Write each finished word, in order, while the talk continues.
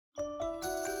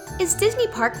Is Disney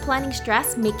Park planning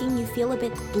stress making you feel a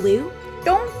bit blue?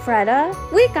 Don't fret,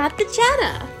 we got the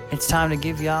cheddar. It's time to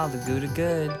give y'all the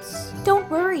goods. Don't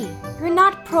worry, you're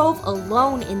not Prove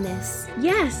alone in this.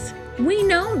 Yes, we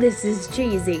know this is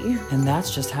cheesy. And that's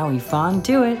just how we fond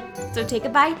do it. So take a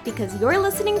bite because you're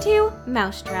listening to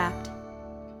Mousetrapped.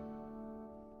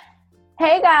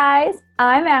 Hey guys,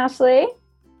 I'm Ashley.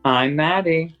 I'm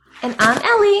Maddie. And I'm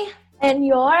Ellie. And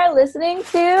you're listening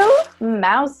to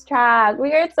Mousetrap.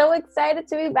 We are so excited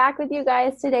to be back with you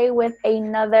guys today with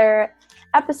another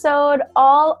episode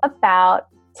all about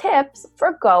tips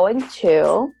for going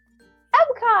to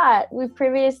Epcot. We've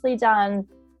previously done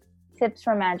tips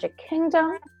for Magic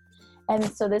Kingdom. And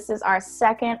so this is our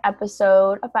second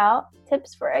episode about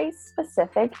tips for a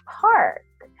specific park.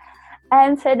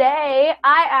 And today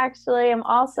I actually am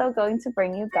also going to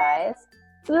bring you guys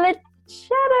the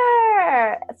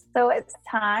cheddar. So it's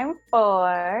time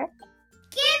for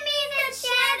Give me the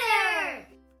cheddar.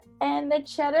 And the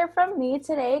cheddar from me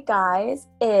today, guys,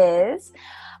 is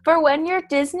for when you're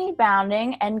Disney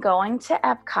bounding and going to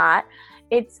Epcot,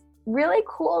 it's really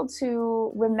cool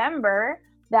to remember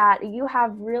that you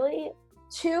have really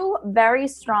two very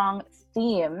strong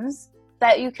themes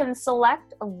that you can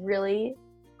select a really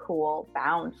cool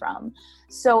bound from.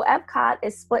 So Epcot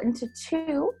is split into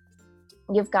two.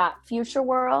 You've got Future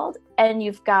World and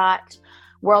you've got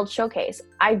World Showcase.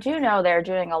 I do know they're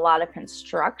doing a lot of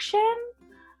construction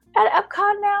at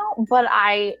Epcot now, but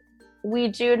we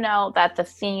do know that the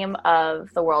theme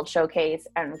of the World Showcase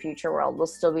and Future World will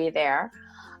still be there.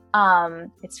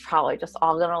 It's probably just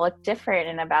all going to look different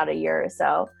in about a year or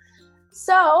so.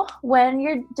 So when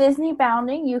you're Disney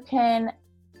bounding, you can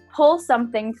pull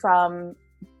something from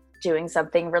doing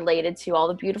something related to all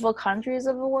the beautiful countries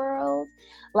of the world.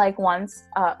 Like once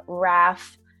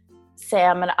Raph,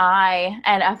 Sam, and I,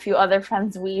 and a few other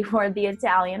friends, we wore the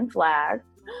Italian flag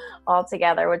all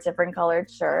together with different colored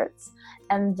shirts.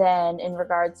 And then in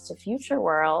regards to Future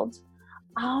World,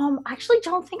 I actually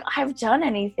don't think I've done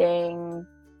anything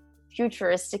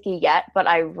futuristic yet, but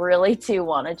I really do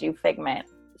want to do Figment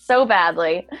so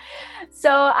badly.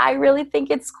 So I really think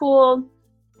it's cool.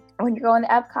 When you're going to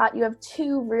Epcot, you have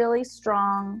two really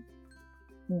strong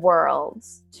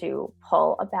worlds to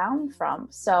pull a bound from.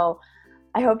 So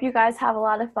I hope you guys have a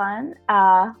lot of fun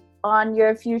on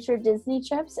your future Disney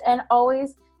trips. And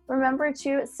always remember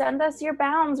to send us your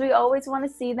bounds. We always want to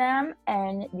see them.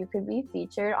 And you could be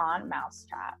featured on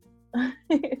Mousetrap. That's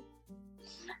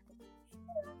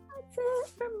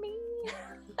it for me.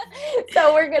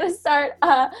 So we're going to start.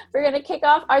 We're going to kick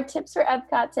off our tips for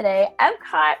Epcot today.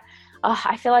 Epcot.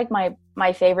 I feel like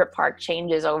my favorite park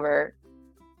changes over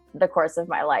the course of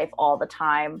my life all the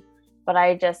time, but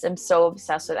I just am so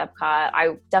obsessed with Epcot.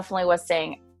 I definitely was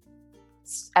saying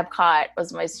Epcot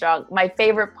was my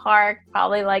favorite park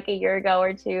probably like a year ago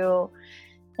or two,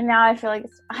 and now I feel like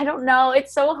I don't know.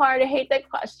 It's so hard. I hate that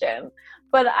question,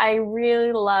 but I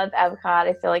really love Epcot.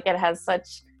 I feel like it has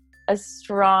such a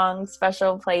strong,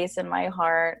 special place in my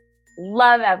heart.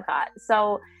 Love Epcot.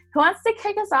 So who wants to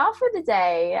kick us off for the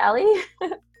day? Ellie?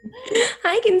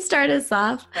 I can start us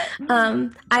off.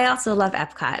 I also love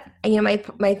Epcot. You know,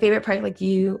 my favorite park, like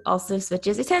you, also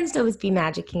switches. It tends to always be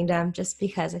Magic Kingdom just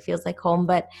because it feels like home.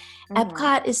 But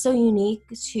Epcot is so unique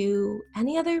to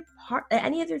any other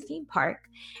theme park.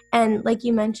 And like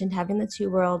you mentioned, having the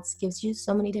two worlds gives you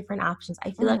so many different options.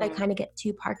 I feel like I kind of get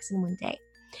two parks in one day.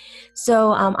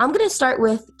 So I'm going to start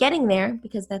with getting there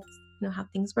because that's how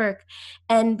things work.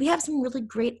 And we have some really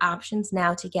great options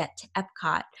now to get to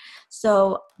Epcot.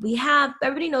 So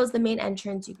everybody knows the main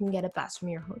entrance. You can get a bus from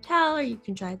your hotel or you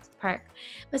can drive to the park.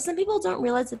 But some people don't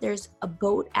realize that there's a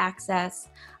boat access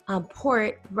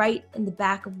port right in the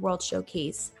back of World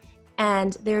Showcase.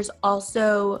 And there's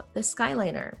also the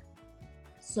Skyliner.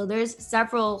 So there's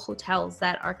several hotels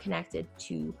that are connected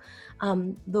to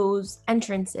those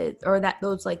entrances or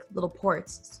those like little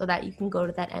ports so that you can go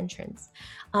to that entrance.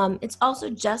 It's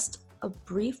also just a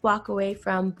brief walk away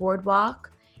from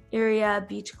Boardwalk area,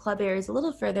 beach club areas a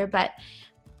little further, but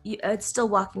it's still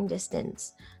walking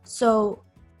distance. So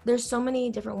there's so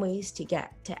many different ways to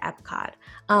get to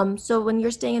Epcot. So when you're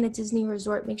staying in a Disney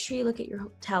resort, make sure you look at your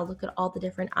hotel, look at all the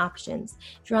different options.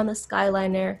 If you're on the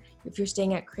Skyliner, if you're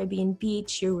staying at Caribbean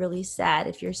Beach, you're really sad.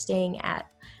 If you're staying at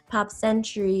Pop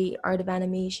Century, Art of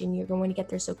Animation, you're going to get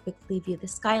there so quickly via the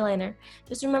Skyliner.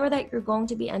 Just remember that you're going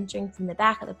to be entering from the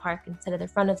back of the park instead of the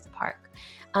front of the park.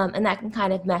 And that can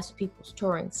kind of mess with people's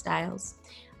touring styles.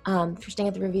 If you're staying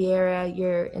at the Riviera,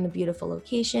 you're in a beautiful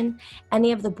location.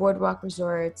 Any of the boardwalk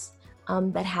resorts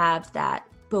that have that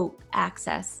boat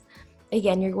access,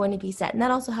 again, you're going to be set. And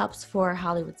that also helps for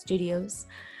Hollywood Studios.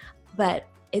 But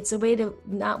It's a way to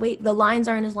not wait. The lines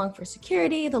aren't as long for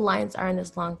security. The lines aren't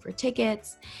as long for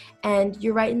tickets. And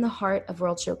you're right in the heart of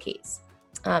World Showcase.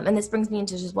 And this brings me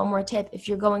into just one more tip. If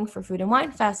you're going for Food and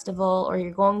Wine Festival, or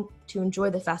you're going to enjoy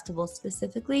the festival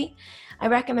specifically, I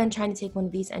recommend trying to take one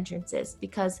of these entrances,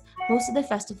 because most of the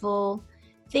festival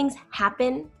things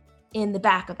happen in the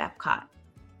back of Epcot,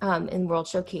 in World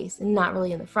Showcase, and not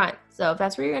really in the front. So if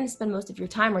that's where you're going to spend most of your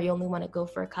time, or you only want to go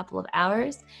for a couple of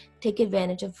hours, take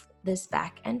advantage of this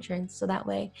back entrance, so that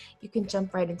way you can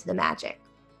jump right into the magic.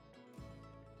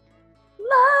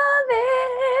 Love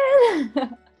it.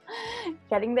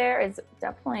 Getting there is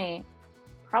definitely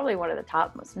probably one of the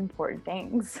top most important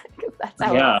things, because that's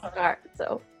how Yeah. it starts.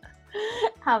 So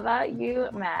how about you,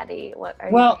 Maddie? What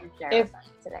are Well, you going to share if- with us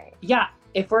today? Yeah,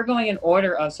 if we're going in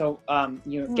order of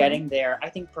Mhm. getting there, I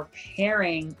think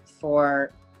preparing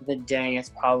for the day is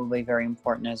probably very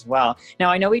important as well.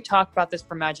 Now, I know we talked about this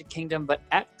for Magic Kingdom, but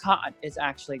Epcot is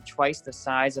actually twice the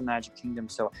size of Magic Kingdom.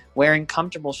 So wearing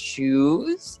comfortable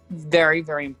shoes, very,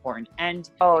 very important. And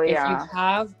Oh, if yeah. you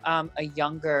have a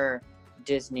younger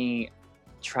Disney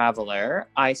traveler,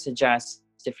 I suggest,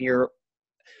 if you're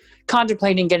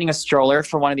contemplating getting a stroller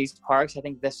for one of these parks, I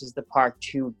think this is the park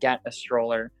to get a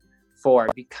stroller for,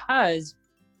 because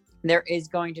there is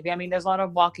going to be, there's a lot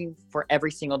of walking for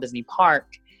every single Disney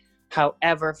park.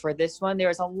 However, for this one,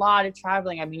 there's a lot of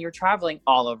traveling. You're traveling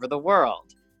all over the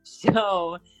world.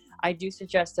 So I do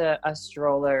suggest a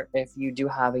stroller if you do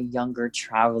have a younger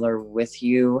traveler with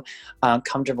you,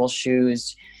 comfortable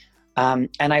shoes. And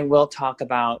I will talk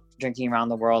about drinking around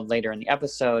the world later in the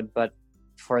episode, but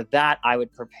for that, I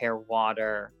would prepare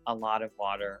water, a lot of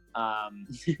water,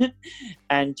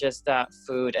 and just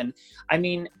food. And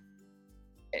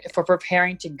for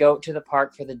preparing to go to the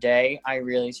park for the day, I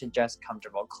really suggest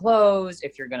comfortable clothes.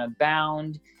 If you're going to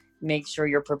bound, make sure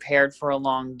you're prepared for a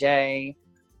long day.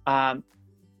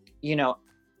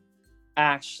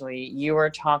 Actually, you were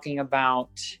talking about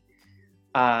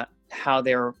how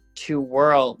there are two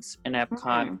worlds in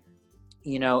Epcot.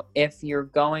 Mhm. If you're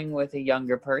going with a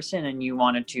younger person and you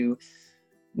wanted to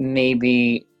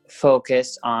maybe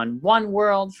focus on one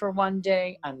world for one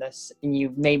day, and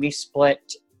you maybe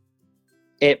split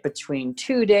it between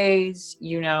 2 days,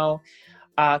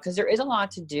 because there is a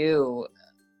lot to do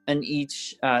in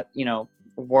each,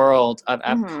 world of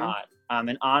Epcot. Mhm.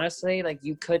 And honestly,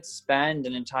 you could spend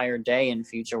an entire day in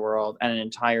Future World and an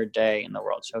entire day in the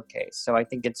World Showcase. So I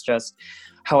think it's just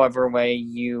however way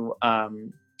you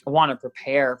want to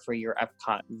prepare for your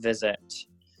Epcot visit.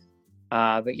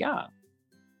 But yeah.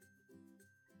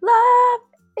 Love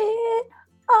it.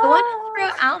 I want to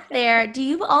throw out there, do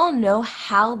you all know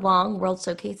how long World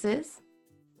Showcase is?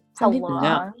 How Some people-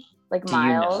 long? Like Do you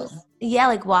know? miles? Yeah,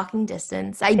 like walking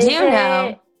distance. I Is do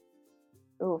know.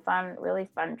 Ooh, really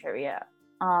fun trivia.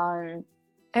 I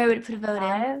would put a vote in.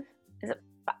 5? Is it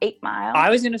 8 miles? I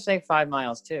was going to say 5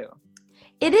 miles too.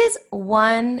 It is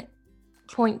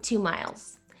 1.2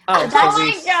 miles. Oh, Oh so we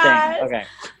my think. God. Okay.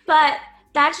 But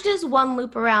that's just one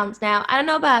loop around. Now, I don't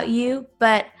know about you,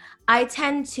 but I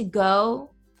tend to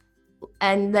go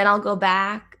and then I'll go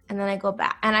back and then I go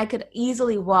back. And I could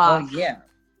easily walk Oh, yeah.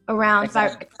 around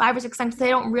Exactly. five or six times. They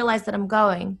don't realize that I'm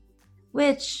going,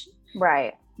 which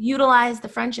Right. utilize the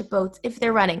friendship boats if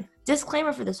they're running.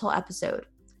 Disclaimer for this whole episode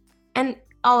and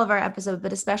all of our episodes,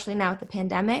 but especially now with the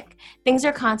pandemic, things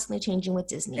are constantly changing with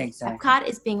Disney. Exactly. Epcot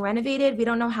is being renovated. We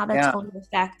don't know how that's Yeah. going to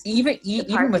affect. Even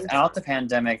park without the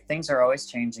pandemic, things are always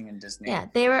changing in Disney. Yeah,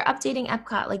 they were updating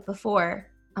Epcot before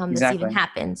this Exactly. even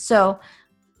happened. So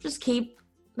just keep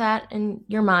that in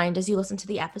your mind as you listen to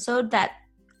the episode, that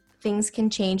things can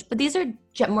change. But these are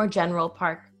more general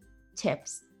park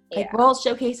tips. Like Yeah. World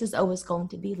Showcase is always going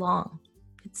to be long.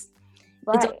 It's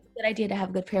Right. a good idea to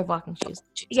have a good pair of walking shoes.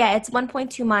 Yeah, it's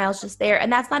 1.2 miles just there.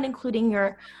 And that's not including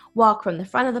your walk from the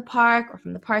front of the park or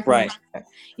from the parking Right.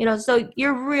 lot. So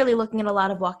you're really looking at a lot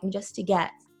of walking just to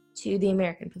get to the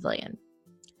American Pavilion.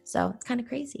 So it's kind of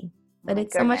crazy, but My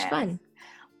it's so much goodness. fun.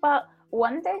 Well,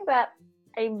 one thing that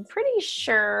I'm pretty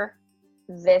sure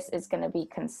this is going to be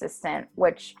consistent,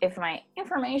 which if my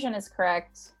information is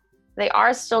correct, they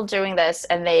are still doing this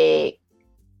and they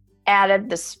added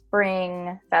the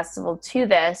spring festival to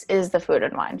this, is the Food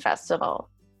and Wine Festival.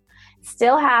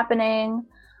 Still happening.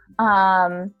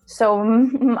 So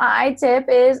my tip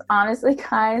is, honestly,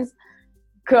 guys,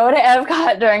 go to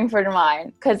Epcot during Food and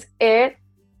Wine because it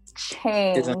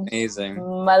changed It's amazing.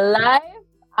 my life.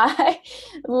 I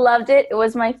loved it. It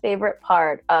was my favorite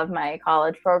part of my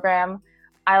college program.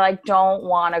 I don't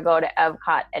want to go to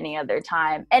Epcot any other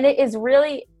time. And it is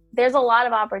really, there's a lot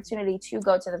of opportunity to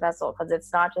go to the festival because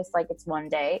it's not just it's one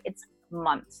day, it's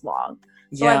months long.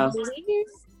 So Yeah. I believe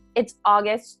it's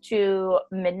August to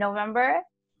mid-November.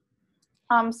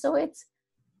 So it's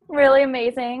really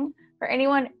amazing. For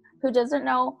anyone who doesn't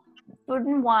know Food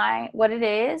and Wine, what it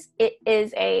is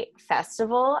a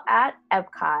festival at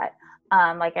Epcot.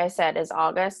 Like I said, is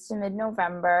August to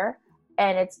mid-November,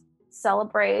 and it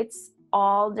celebrates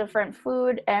all different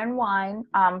food and wine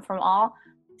from all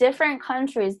different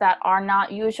countries that are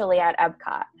not usually at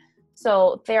Epcot.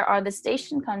 So there are the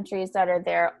station countries that are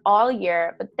there all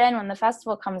year, but then when the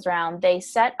festival comes around, they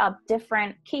set up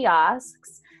different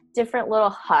kiosks, different little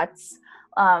huts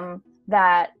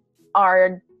that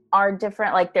are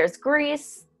different. Like there's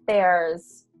Greece,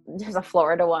 there's a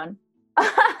Florida one.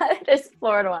 There's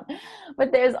Florida one.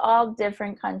 But there's all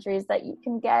different countries that you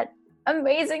can get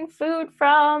amazing food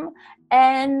from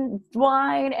and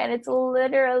wine, and it's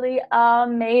literally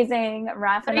amazing.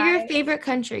 Raph What and are your I, favorite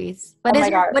countries? Oh my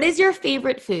God. What is your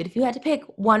favorite food? If you had to pick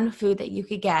one food that you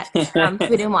could get from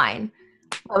Food and Wine,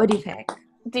 what would you pick?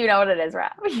 do you know what it is,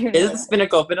 Raph? You know Is it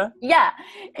spanakopita? Yeah.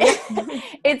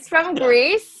 It's from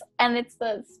Greece, and it's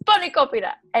the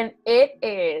spanakopita, and it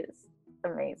is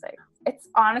amazing. It's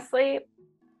honestly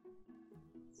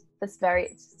it's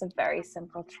just a very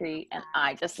simple treat, and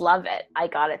I just love it. I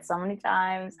got it so many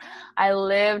times. I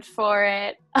lived for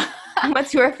it.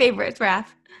 What's your favorite, Raph?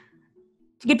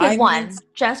 You could pick one,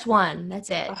 just one.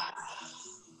 That's it.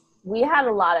 We had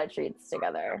a lot of treats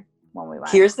together when we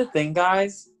went. Here's the thing,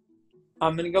 guys.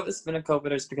 I'm gonna go with the spanakopita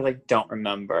just because I don't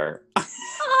remember.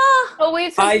 But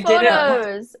we took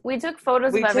photos. We took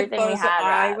photos of everything we had.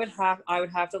 I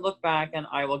would have to look back, and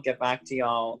I will get back to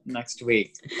y'all next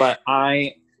week. But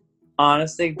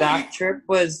honestly, that trip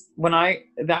was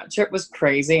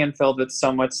crazy and filled with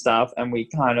so much stuff, and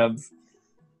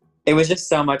it was just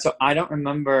so much. So I don't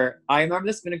remember. I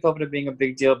remember the spanakopita being a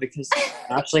big deal because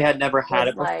I actually had never had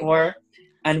it before,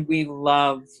 and we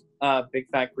love Big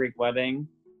Fat Greek Wedding.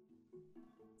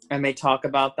 And they talk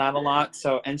about that a lot.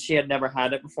 So, and she had never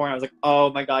had it before. And I was like,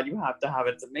 oh my God, you have to have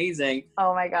it. It's amazing.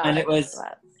 Oh my God. And it was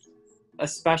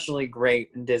especially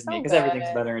great in Disney because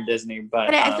everything's better in Disney.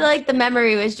 But I feel like the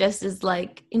memory was just as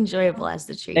like enjoyable as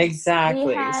the treat.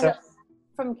 Exactly.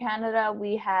 From Canada,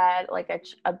 we had like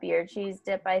a beer cheese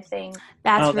dip, I think.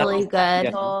 That's really good.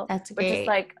 Yeah. That's great. Which is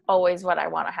like always what I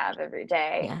want to have every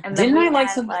day. Yeah. And didn't I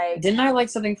like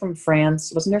something from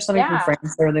France? Wasn't there something from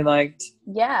France I really liked?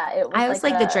 Yeah, it was. I always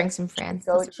like the drinks from France.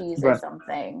 Goat cheese or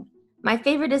something. My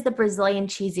favorite is the Brazilian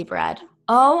cheesy bread.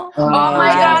 Oh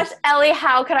my gosh, Ellie!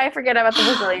 How could I forget about the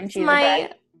Brazilian cheesy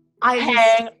bread?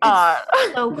 Hang on.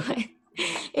 So good.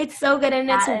 It's so good,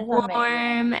 and it's warm,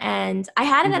 amazing. And I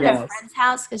had it at a friend's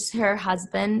house because her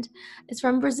husband is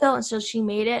from Brazil, and so she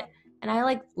made it, and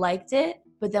I liked it.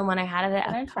 But then when I had it,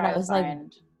 I was like,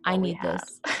 I need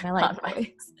this. And I like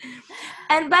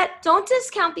it. But don't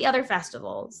discount the other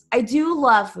festivals. I do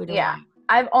love Food and Wine.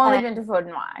 I've only been to Food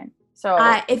and Wine, so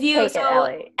take it,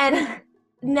 Ellie. And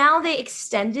now they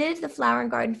extended the Flower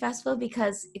and Garden Festival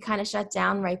because it kind of shut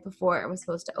down right before it was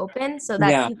supposed to open so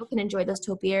that people can enjoy those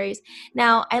topiaries.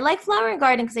 Now, I like Flower and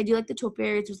Garden because I do like the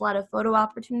topiaries. There's a lot of photo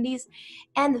opportunities.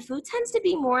 And the food tends to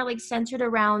be more like centered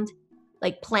around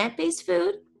like plant-based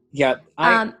food. Yeah.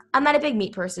 I'm not a big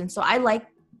meat person, so I like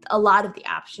a lot of the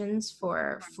options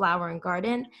for Flower and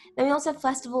Garden. Then we also have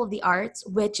Festival of the Arts,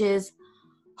 which is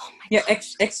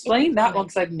explain that one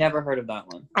because I've never heard of that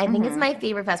one. I think it's my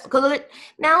favorite festival. Because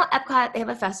now Epcot, they have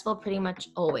a festival pretty much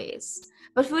always.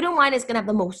 But Food and Wine is going to have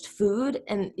the most food,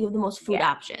 and you have the most food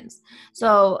options.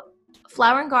 So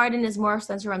Flower and Garden is more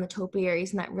centered around the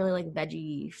topiaries and that really like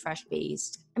veggie,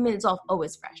 fresh-based. I mean, it's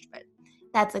always fresh, but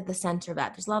that's like the center of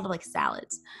that. There's a lot of like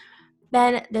salads.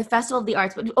 Then the Festival of the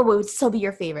Arts, it would still be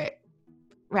your favorite,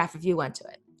 Raph, if you went to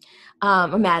it.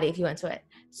 Or Maddie, if you went to it.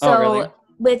 So really?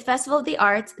 With Festival of the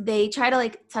Arts, they try to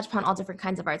like touch upon all different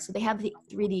kinds of art. So they have the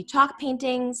 3D chalk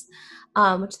paintings,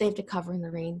 which they have to cover in the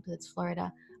rain because it's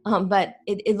Florida. But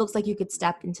it looks like you could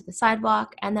step into the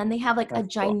sidewalk. And then they have like a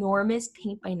ginormous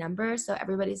paint by number. So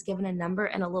everybody's given a number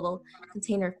and a little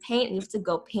container of paint, and you have to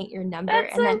go paint your number.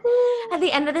 That's and then at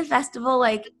the end of the festival,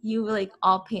 like you like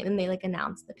all paint, and they like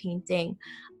announce the painting.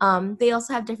 They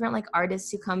also have different like artists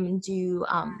who come and do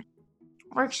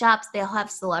workshops. They'll have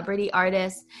celebrity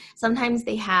artists. Sometimes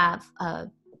they have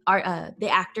the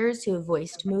actors who have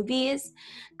voiced movies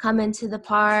come into the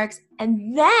parks.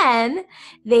 And then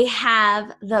they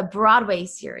have the Broadway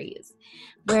series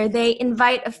where they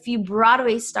invite a few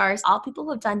Broadway stars, all people who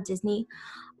have done Disney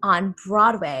on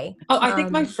Broadway. Oh, I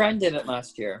think my friend did it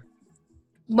last year.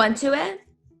 Went to it?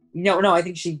 No, I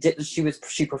think she did.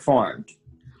 She performed.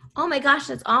 Oh my gosh,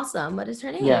 that's awesome. What is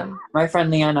her name? Yeah, my friend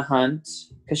Leanna Hunt,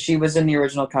 because she was in the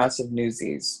original cast of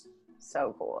Newsies.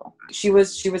 so cool. She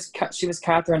was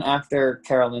Catherine after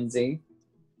Carol Lindsay.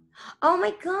 Oh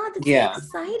my God, that's Yeah. so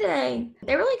exciting.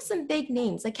 There were like some big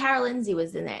names. Like Carol Lindsay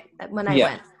was in it when I Yeah.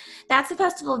 went. That's the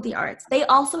Festival of the Arts. They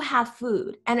also have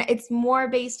food, and it's more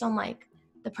based on like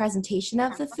the presentation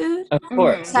of the food Of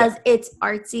course. because it's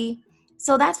artsy.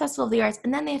 So that's Festival of the Arts.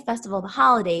 And then they have Festival of the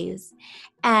Holidays.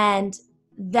 And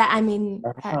that, I mean,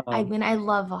 I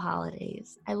love the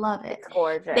holidays. I love it. It's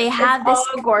gorgeous. They have it's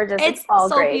all gorgeous. It's all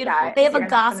so great, beautiful. guys. They have You're a not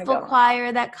gonna gospel go.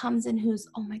 choir that comes in who's,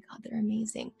 oh my God, they're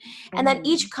amazing. And then Mhm.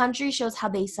 each country shows how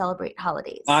they celebrate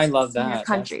holidays. I love in their that.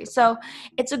 country. So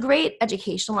it's a great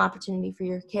educational opportunity for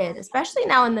your kid, especially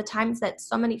now in the times that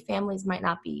so many families might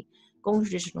not be going to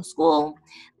traditional school.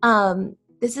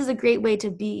 This is a great way to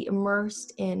be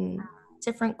immersed in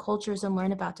different cultures and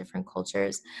learn about different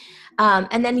cultures.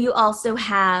 And then you also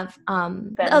have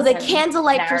the Benson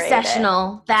candlelight narrated.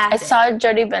 processional. I saw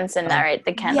Jodie Benson narrate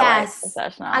the candlelight Yes,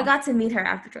 processional. I got to meet her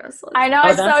after Jerusalem. I know, Oh,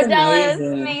 I'm so that's jealous.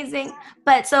 Amazing.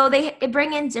 But so they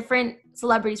bring in different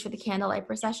celebrities for the candlelight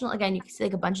processional. Again, you can see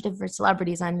like a bunch of different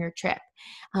celebrities on your trip.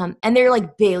 And they're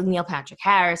like big, Neil Patrick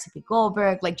Harris, Whoopi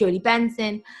Goldberg, like Jodie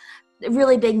Benson.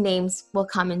 Really big names will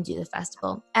come and do the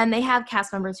festival. And they have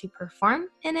cast members who perform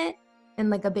in it in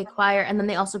like a big choir. And then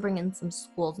they also bring in some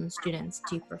schools and students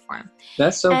to perform.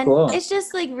 That's so And cool. it's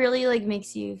just like really like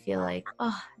makes you feel like,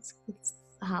 oh, it's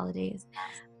the holidays.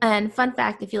 And fun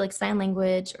fact, if you like sign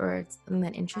language or it's something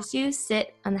that interests you,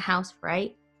 sit on the house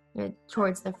right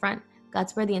towards the front.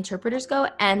 That's where the interpreters go,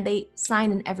 and they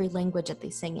sign in every language that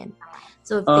they sing in.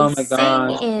 So if they sing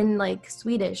in like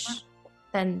Swedish,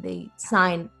 then they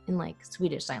sign in like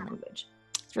Swedish Sign Language.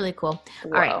 It's really cool.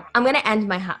 Whoa. All right, I'm gonna end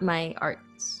my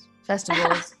arts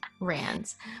festivals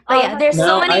rants. But yeah, there's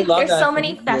so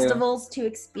many festivals to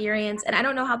experience, and I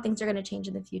don't know how things are gonna change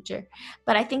in the future.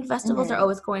 But I think festivals are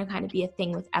always going to kind of be a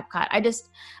thing with Epcot.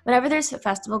 Whenever there's a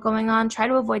festival going on, try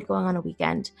to avoid going on a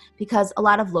weekend because a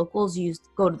lot of locals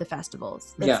go to the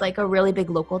festivals. It's like a really big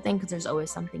local thing because there's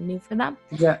always something new for them.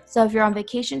 Yeah. So if you're on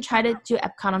vacation, try to do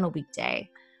Epcot on a weekday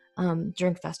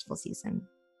during festival season.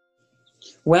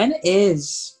 When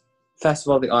is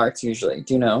Festival of the Arts usually?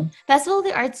 Do you know? Festival of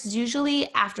the Arts is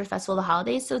usually after Festival of the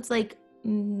Holidays. So it's like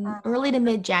early to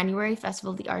mid-January,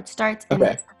 Festival of the Arts starts.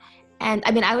 And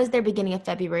I mean, I was there beginning of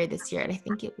February this year, and I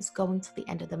think it was going to the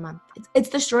end of the month. It's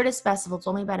the shortest festival. It's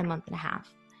only about a month and a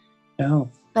half. Oh.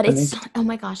 But oh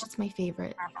my gosh, it's my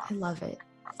favorite. I love it.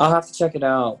 I'll have to check it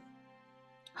out.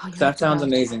 Oh, that sounds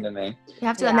amazing to me. You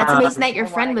have to, and that's amazing that your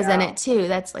friend was in it too.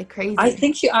 That's like crazy. I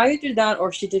think she either did that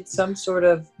or she did some sort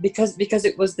of because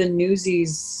it was the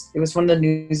Newsies. It was one of the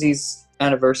Newsies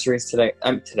anniversaries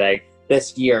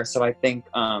this year. So I think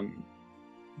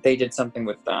they did something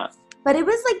with that. But it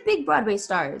was like big Broadway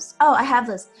stars. Oh, I have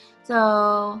this.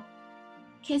 So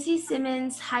Kissy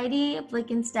Simmons, Heidi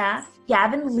Blickenstaff,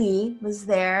 Gavin Lee was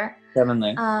there. Gavin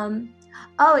Lee.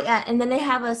 Oh yeah, and then they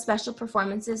have a special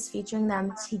performances featuring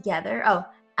them together. Oh,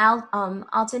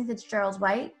 Alton Fitzgerald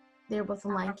White, they were both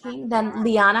in Lion King. Then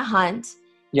Liana Hunt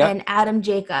and Adam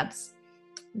Jacobs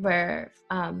were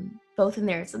both in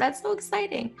there. So that's so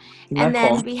exciting. And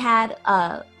then we had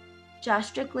Josh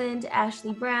Strickland,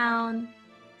 Ashley Brown,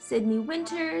 Sydney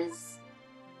Winters.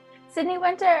 Sydney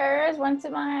Winters went to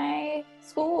my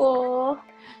school.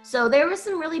 So there were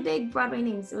some really big Broadway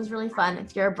names. It was really fun.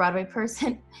 If you're a Broadway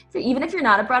person, even if you're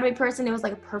not a Broadway person, it was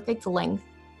like a perfect length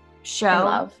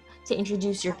show to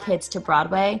introduce your kids to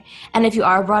Broadway. And if you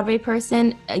are a Broadway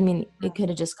person, I mean, it could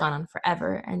have just gone on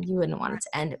forever and you wouldn't want it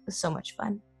to end. It was so much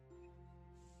fun.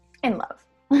 In love.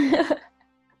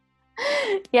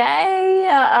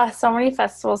 Yay. So many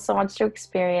festivals, so much to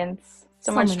experience,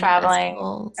 so much traveling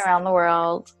around the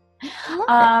world.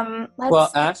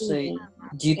 Well, actually,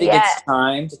 do you think it's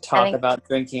time to talk about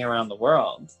drinking around the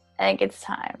world? I think it's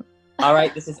time. All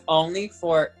right, this is only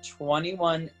for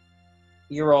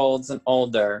 21-year-olds and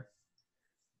older.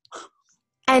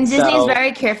 And Disney's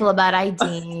very careful about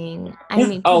IDing. I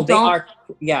mean,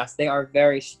 they are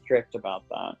very strict about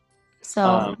that.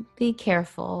 So be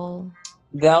careful.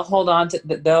 They'll hold on to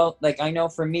I know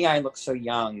for me, I look so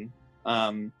young.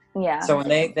 So when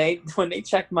they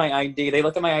check my ID, they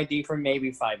look at my ID for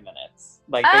maybe 5 minutes.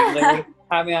 Like they literally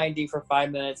have my ID for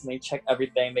 5 minutes and they check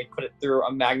everything. They put it through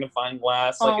a magnifying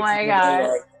glass. Like oh my god!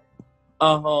 Like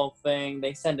a whole thing.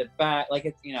 They send it back. Like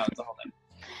it's it's a whole thing.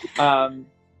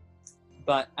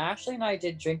 But Ashley and I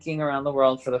did drinking around the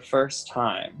world for the first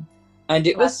time, and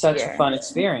it was such a fun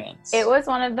experience. It was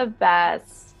one of the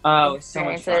best experiences. So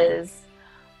much fun.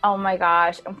 Oh my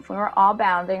gosh! We were all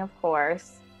bounding, of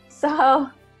course. So.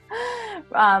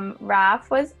 Raph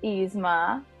was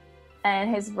Yzma,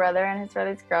 and his brother and his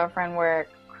brother's girlfriend were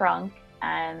Krunk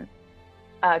and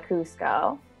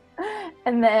Cusco.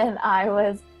 And then I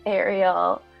was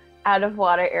Ariel, out of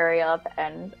water Ariel at the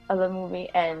end of the movie,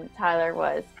 and Tyler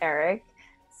was Eric.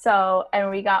 So, and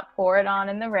we got poured on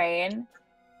in the rain,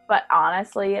 but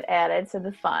honestly, it added to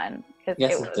the fun because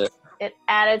Yes, it did. it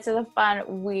added to the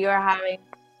fun. We were having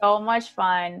so much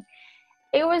fun.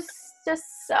 It was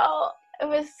so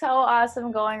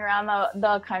awesome going around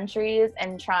the countries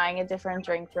and trying a different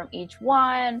drink from each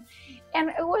one, and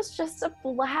it was just a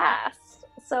blast.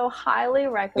 So highly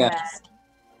recommend. Yes.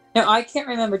 Now I can't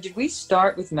remember. Did we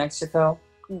start with Mexico?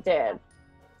 Did.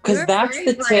 Because that's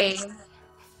the tip.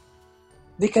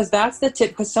 Because that's the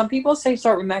tip. Because some people say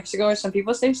start with Mexico, or some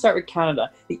people say start with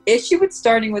Canada. The issue with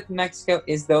starting with Mexico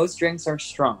is those drinks are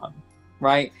strong,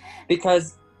 right?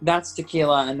 Because that's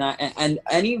tequila, and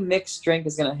any mixed drink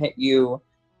is gonna hit you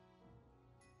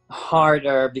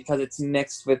harder because it's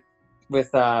mixed with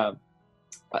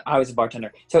I was a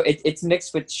bartender, so it's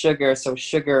mixed with sugar. So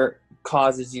sugar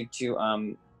causes you to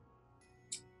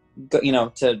to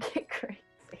Crazy.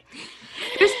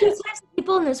 There's two types of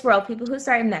people in this world: people who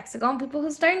start in Mexico and people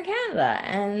who start in Canada.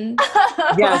 And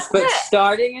yes, but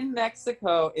starting in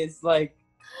Mexico is like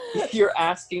you're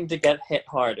asking to get hit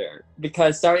harder,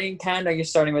 because starting in Canada, you're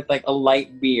starting with like a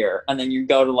light beer, and then you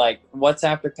go to like what's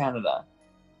after Canada.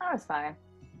 That was fine.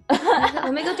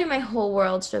 let me go through my whole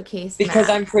world showcase. Because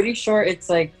map. I'm pretty sure it's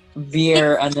like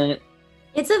beer, and then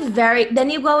It's then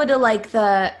you go to like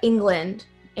the England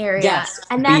area. Yes,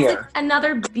 and that's beer. like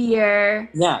another beer.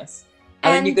 yes,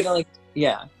 and then you go to like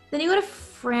Then you go to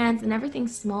France, and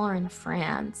everything's smaller in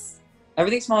France.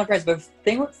 everything's small in France. But the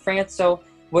thing with France, so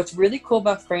what's really cool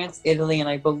about France, Italy, and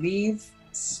I believe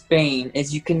Spain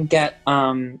is you can get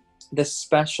the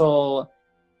special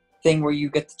thing where you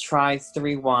get to try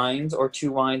 3 wines or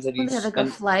 2 wines at each. Like a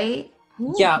flight.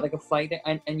 Ooh. Yeah, like a flight,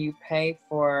 and you pay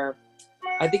for,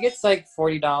 I think it's like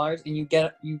 $40, and you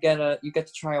get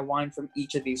to try a wine from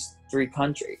each of these 3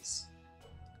 countries.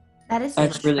 That is.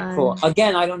 That's really fun. cool.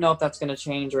 Again, I don't know if that's going to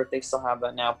change or if they still have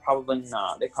that now. Probably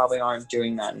not. They probably aren't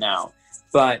doing that now.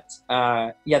 But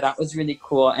yeah, that was really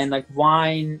cool. And like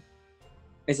wine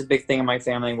is a big thing in my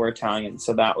family. We're Italian,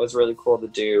 so that was really cool to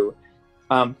do.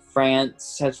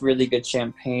 France has really good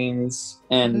champagnes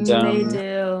and They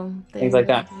do. things like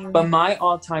that. But my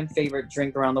all-time favorite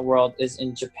drink around the world is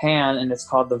in Japan, and it's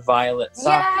called the violet sake.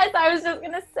 Yes, I was just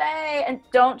gonna say, and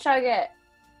don't chug it.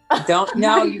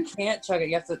 No, you can't chug it.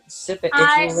 You have to sip it.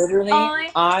 It's literally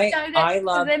I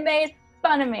love. They made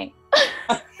fun of me.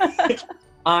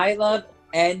 I love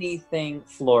anything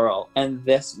floral, and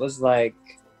this was like.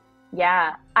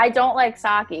 Yeah, I don't like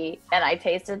sake, and I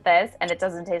tasted this, and it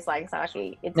doesn't taste like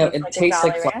sake. It tastes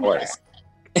like Jolly flowers. Rancher.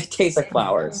 It tastes like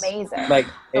flowers. Amazing. Like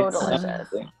So it's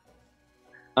delicious. amazing.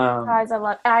 Guys,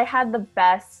 I had the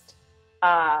best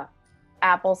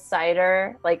apple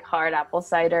cider, like hard apple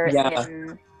cider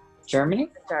in Germany.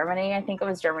 I think it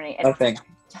was Germany. I think.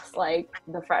 Just like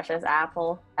the freshest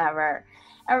apple ever.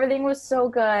 Everything was so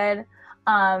good.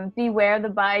 Beware the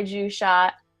Baiju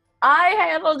shot. I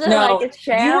handled it like a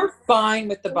champ. You were fine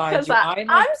with the Baiju.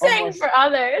 I'm saying for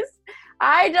others.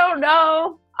 I don't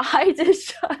know. I did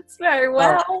shots very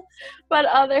well, but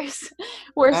others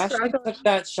were Ashley struggling. took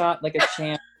that shot like a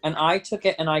champ, and I took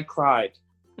it and I cried.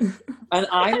 And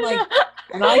I'm like,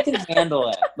 and I can handle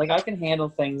it. Like I can handle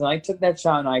things. And I took that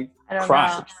shot and I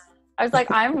cried. Know. I was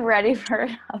like, I'm ready for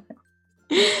it.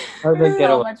 It was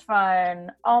So much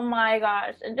fun. Oh my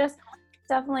gosh. And just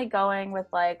definitely going with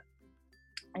like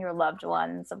your loved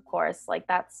ones, of course. Like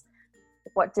that's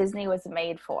what Disney was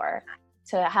made for,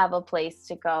 to have a place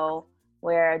to go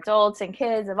where adults and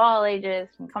kids of all ages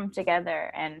can come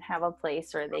together and have a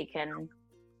place where they can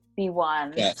be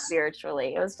one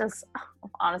spiritually. It was just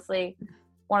honestly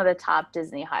one of the top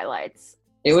Disney highlights.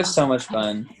 It was so much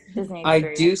fun. Disney I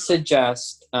experience. do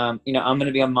suggest, I'm going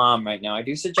to be a mom right now. I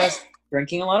do suggest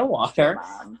drinking a lot of water.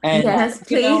 And, yes,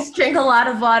 please drink a lot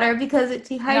of water because it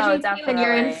dehydrates you, and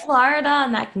you're in Florida,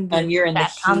 and that can be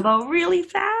that combo really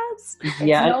fast.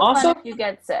 Yeah, and also if you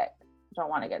get sick. Don't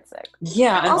want to get sick.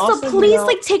 Yeah, and also please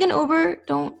like take an Uber.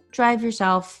 Don't drive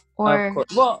yourself. Or of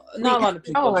course. Well, not a lot of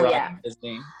people drive at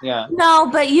Disney. Yeah. No,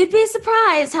 but you'd be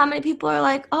surprised how many people are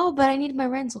like, "Oh, but I need my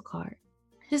rental car."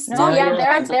 Just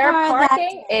their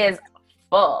parking is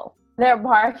full. Their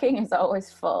parking is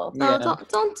always full. Yeah. No,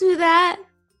 don't do that.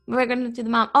 We're gonna do the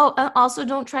mom. Oh, and also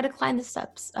don't try to climb the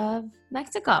steps of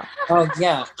Mexico. Oh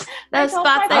yeah. Those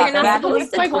spots that you're not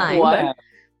supposed to climb. What?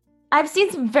 I've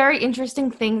seen some very interesting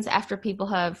things after people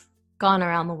have gone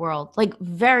around the world. Like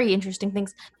very interesting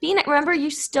things. Remember, you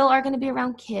still are going to be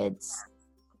around kids.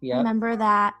 Yeah. Remember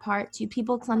that part too.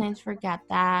 People sometimes forget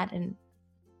that, and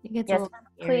It gets a Yes, little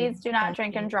scary. please do not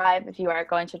drink and drive if you are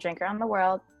going to drink around the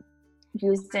world.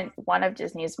 Use one of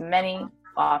Disney's many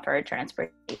offered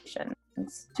transportations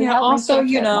to Yeah, help also,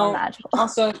 make your trip more magical.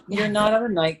 Also, you're not at a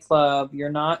nightclub.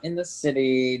 You're not in the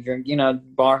city,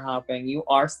 bar hopping. You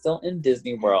are still in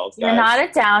Disney World, guys. You're not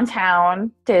at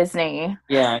downtown Disney.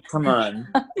 Yeah, come on.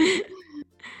 You're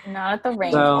not at the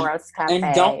Rainforest Cafe.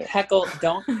 And don't heckle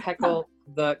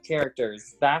the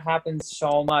characters. That happens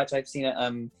so much. I've seen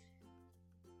it.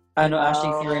 I know, Ashley,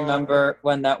 if you remember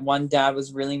when that one dad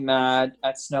was really mad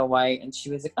at Snow White, and she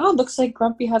was like, "Oh, looks like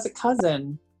Grumpy has a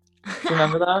cousin." Do you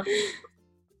remember that?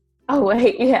 Oh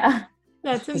wait, yeah.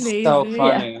 That's It's amazing. so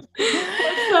funny.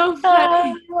 That's so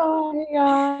funny. Oh my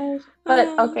gosh.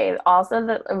 But okay, also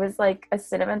it was like a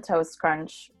cinnamon toast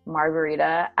crunch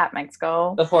margarita at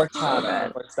Mexico. The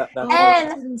horchata.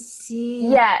 And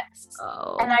yes.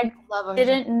 Oh, And I love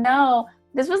didn't know.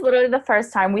 This was literally the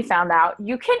first time we found out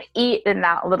you can eat in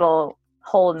that little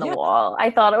hole in the wall. I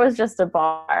thought it was just a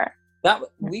bar. And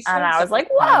I was like,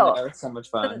 whoa. That was so much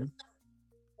fun.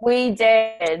 We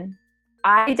did.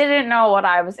 I didn't know what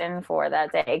I was in for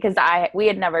that day because we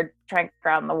had never drank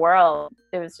around the world.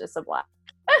 It was just a blast.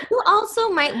 You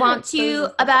also might want to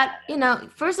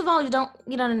first of all, you don't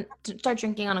start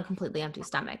drinking on a completely empty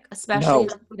stomach, especially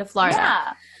to Florida.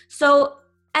 Yeah. So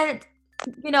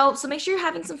so make sure you're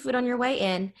having some food on your way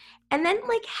in, and then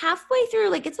like halfway through,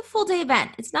 like it's a full day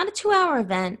event. It's not a 2-hour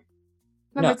event.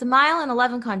 Remember, It's a mile in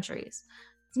 11 countries.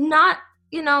 It's not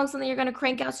something you're going to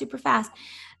crank out super fast.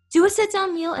 Do a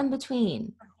sit-down meal in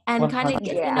between and kind of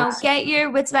get your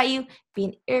wits about you. Be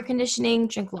in air conditioning,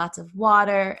 drink lots of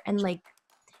water, and like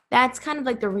that's kind of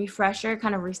like the refresher,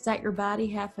 kind of reset your body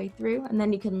halfway through, and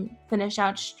then you can finish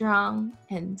out strong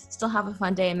and still have a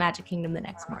fun day in Magic Kingdom the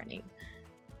next morning.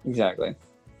 Exactly.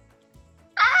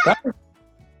 What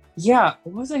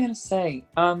was I going to say?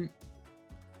 And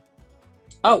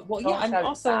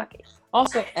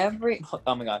also every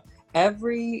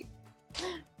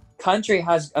country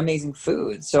has amazing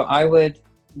food. So I would,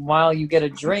 while you get a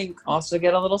drink, also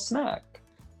get a little snack.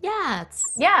 Yeah,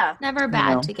 it's never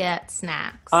bad to get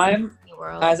snacks.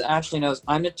 As Ashley knows,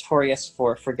 I'm notorious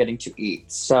for forgetting to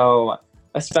eat. So,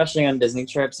 especially on Disney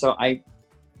trips. So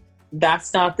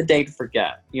that's not the day to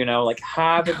forget,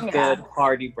 have a good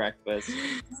hearty breakfast.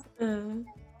 It's nice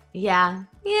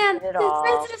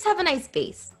to just have a nice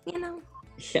base, Yeah.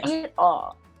 Eat it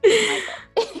all.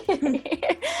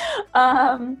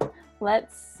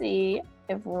 Let's see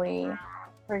if we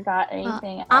forgot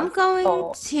anything else. I'm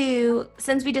going to,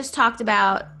 since we just talked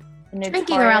about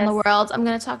drinking around the world, I'm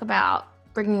going to talk about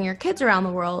bringing your kids around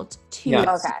the world too.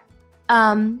 Yes. Okay.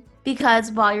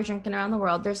 Because while you're drinking around the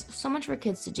world, there's so much for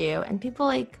kids to do. And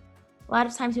people a lot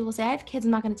of times people say, I have kids,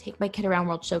 I'm not going to take my kid around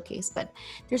World Showcase. But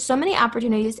there's so many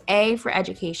opportunities, for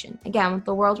education. Again, with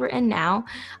the world we're in now,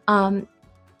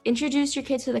 introduce your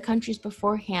kids to the countries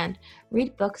beforehand.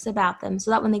 Read books about them so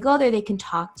that when they go there, they can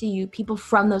talk to people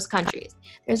from those countries.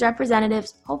 There's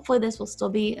representatives. Hopefully this will still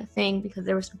be a thing because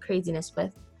there was some craziness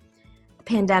with the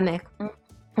pandemic.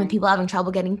 When people having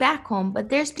trouble getting back home, but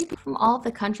there's people from all of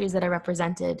the countries that are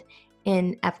represented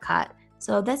in Epcot.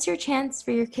 So that's your chance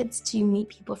for your kids to meet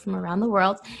people from around the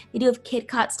world. They do have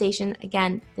KidCot station.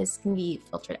 Again, this can be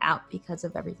filtered out because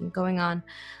of everything going on.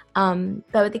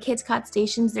 But with the KidCot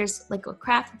stations, there's like a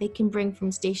craft that they can bring from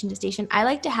station to station. I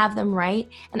like to have them write,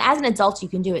 and as an adult, you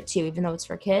can do it too, even though it's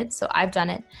for kids. So I've done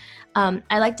it.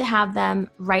 I like to have them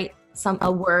write a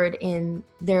word in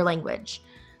their language.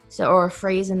 Or a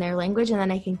phrase in their language, and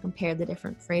then I can compare the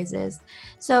different phrases.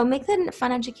 So make that a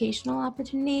fun educational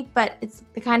opportunity, but it's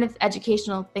the kind of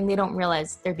educational thing they don't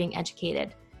realize they're being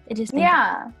educated. They just think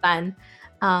it's fun.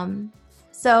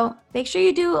 So make sure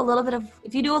you do a little bit of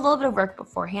work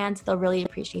beforehand, they'll really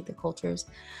appreciate the cultures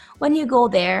when you go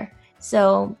there.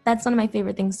 So that's one of my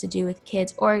favorite things to do with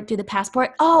kids, or do the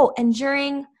passport. Oh, and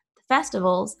during the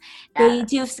festivals, they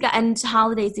do, and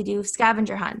holidays, they do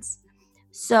scavenger hunts.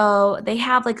 So they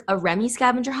have like a Remy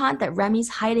scavenger hunt that Remy's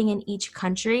hiding in each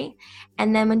country.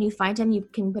 And then when you find him, you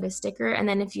can put a sticker. And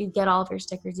then if you get all of your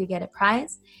stickers, you get a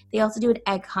prize. They also do an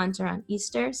egg hunt around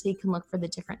Easter. So you can look for the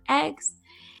different eggs.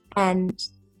 And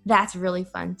that's really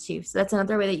fun too. So that's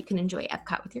another way that you can enjoy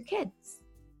Epcot with your kids.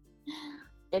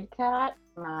 KidCot,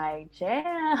 my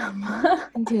jam. I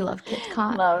do love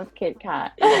KidCot. Love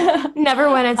KidCot. Never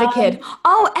went as a kid.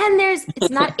 Oh, and it's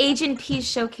not Agent P's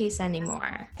showcase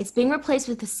anymore. It's being replaced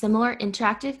with a similar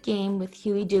interactive game with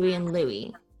Huey, Dewey, and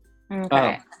Louie.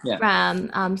 Okay.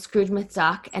 From Scrooge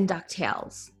McDuck and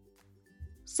DuckTales.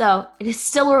 So it is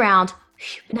still around.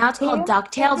 But now it's called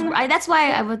DuckTales. That's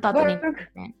why I would thought the name was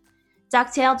different.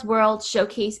 DuckTales World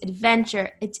Showcase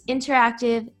Adventure. It's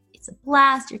interactive. It's a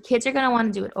blast. Your kids are going to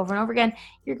want to do it over and over again.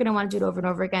 You're going to want to do it over and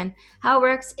over again. How it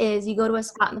works is you go to a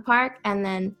spot in the park, and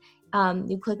then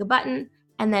you click a button,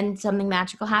 and then something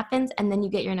magical happens, and then you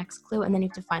get your next clue, and then you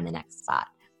have to find the next spot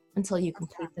until you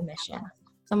complete the mission.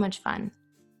 So much fun.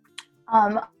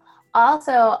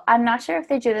 Also, I'm not sure if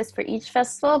they do this for each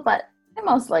festival, but they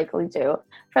most likely do.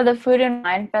 For the Food and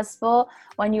Wine Festival,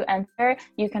 when you enter,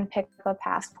 you can pick up a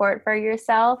passport for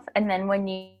yourself, and then when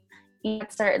you eat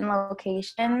at certain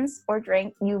locations or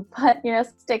drink, you put your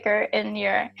sticker in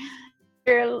your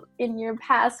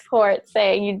passport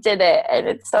saying you did it, and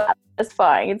it's so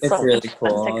satisfying. It's so really much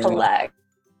cool. fun to collect.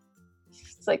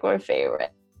 It's like my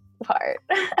favorite part.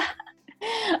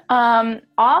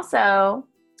 Also,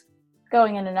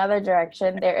 going in another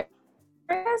direction, there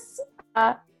is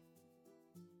a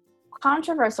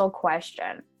controversial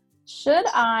question. Should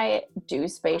I do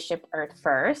Spaceship Earth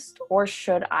first, or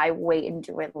should I wait and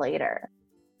do it later?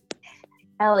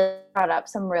 Ellie brought up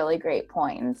some really great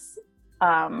points.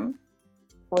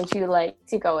 Would you like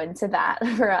to go into that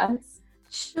for us?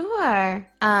 Sure.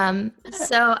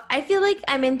 So I feel like,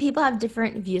 people have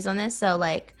different views on this. So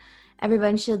like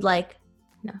everyone should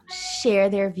share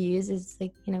their views as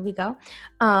we go.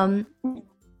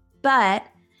 But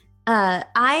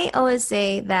I always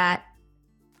say that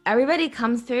everybody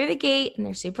comes through the gate and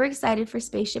they're super excited for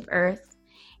Spaceship Earth.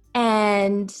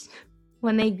 And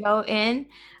when they go in,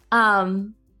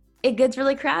 it gets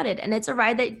really crowded. And it's a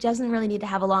ride that doesn't really need to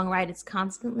have a long ride. It's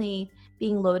constantly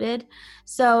being loaded.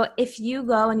 So if you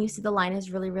go and you see the line is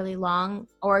really, really long,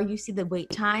 or you see the wait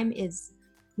time is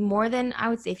more than, I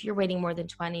would say if you're waiting more than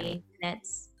 20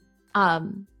 minutes,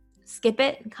 skip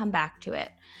it and come back to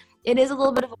it. It is a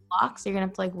little bit of a walk, so you're going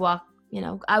to have to walk,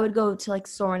 I would go to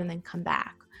Soarin' and then come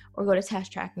back, or go to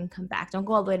Test Track and come back. Don't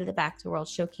go all the way to the back to World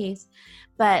Showcase.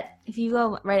 But if you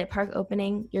go right at park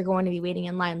opening, you're going to be waiting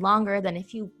in line longer than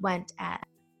if you went at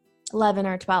 11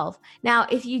 or 12. Now,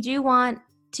 if you do want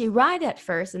to ride at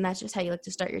first, and that's just how you like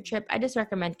to start your trip, I just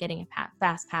recommend getting a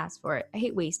fast pass for it. I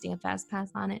hate wasting a fast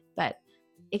pass on it, but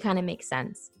it kind of makes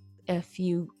sense if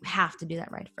you have to do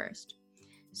that ride first.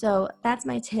 So that's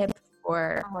my tip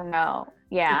for... Oh, no.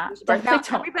 Yeah. Don't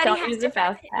use a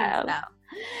fast pass.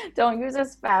 Don't use a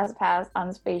fast pass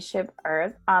on Spaceship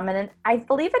Earth. And then I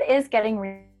believe it is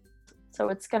getting so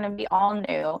it's going to be all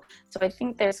new. So I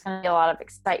think there's going to be a lot of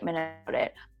excitement about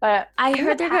it. But I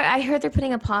heard they're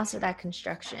putting a pause to that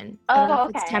construction. Oh, I don't know if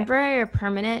okay. it's temporary or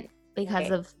permanent because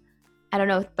of, I don't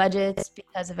know, with budgets,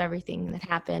 because of everything that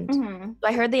happened. Mm-hmm. So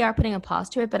I heard they are putting a pause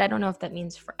to it, but I don't know if that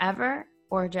means forever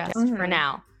or just for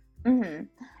now. Mm-hmm.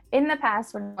 In the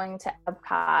past, when going to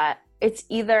Epcot, it's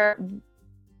either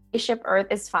Spaceship Earth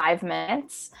is 5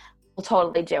 minutes. We'll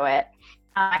totally do it.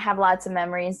 I have lots of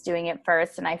memories doing it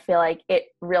first, and I feel like it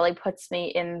really puts me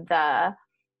in the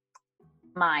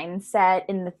mindset,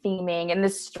 in the theming, in the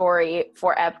story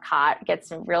for Epcot.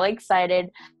 Gets me really excited.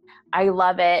 I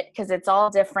love it because it's all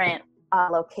different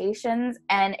locations,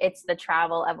 and it's the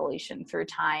travel evolution through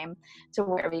time to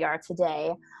where we are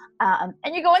today. And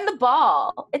you go in the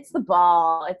ball. It's the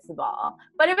ball.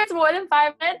 But if it's more than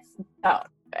 5 minutes,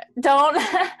 don't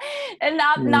and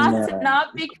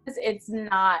not because it's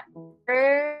not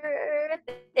worth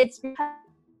it. It's because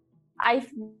I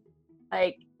feel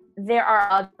like there are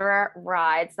other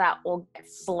rides that will get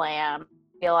slammed.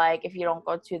 I feel like if you don't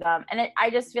go to them, and I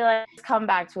just feel like come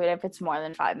back to it if it's more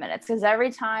than 5 minutes, because every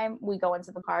time we go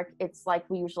into the park, it's like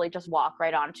we usually just walk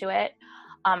right onto it,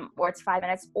 or it's 5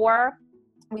 minutes, or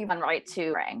we run right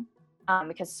to Ring,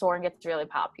 because Soarin' gets really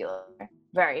popular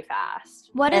very fast.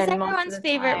 What is everyone's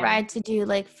favorite ride to do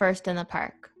first in the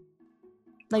park?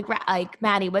 Like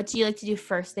Maddie, what do you like to do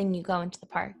first thing you go into the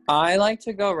park? I like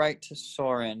to go right to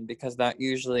Soarin' because that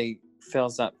usually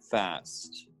fills up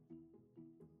fast.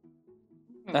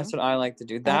 That's what I like to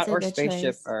do. That or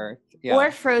Spaceship Earth. Yeah.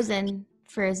 Or Frozen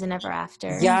Ever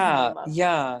After. Yeah.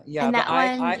 And that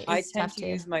one I is tend tough to too.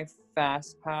 use my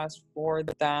fast pass for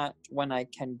that when I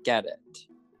can get it.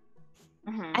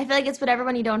 I feel like it's whatever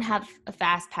one you don't have a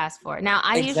fast pass for. Now,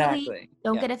 I usually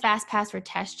don't get a fast pass for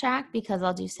Test Track because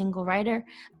I'll do single rider.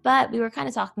 But we were kind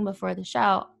of talking before the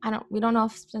show. We don't know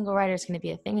if single rider is going to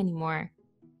be a thing anymore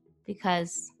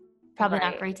because probably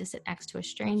not great to sit next to a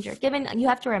stranger. Given you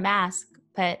have to wear a mask,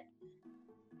 but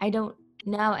I don't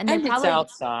know. And it's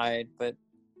outside, but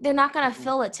they're not going to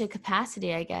fill it to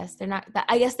capacity. I guess they're not.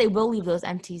 I guess they will leave those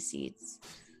empty seats.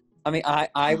 I mean,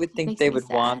 I would think they would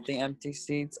want the empty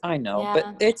seats. I know,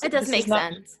 but it does make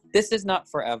sense. This is not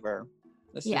forever.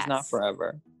 This is not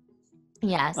forever.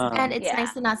 Yes, and it's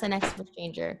nice to not sit next to a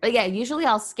stranger. But yeah, usually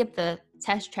I'll skip the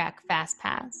Test Track fast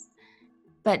pass.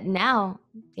 But now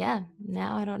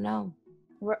I don't know.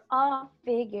 We're all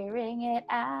figuring it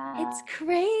out. It's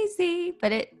crazy,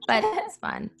 but it's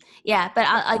fun. Yeah, but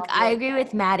I agree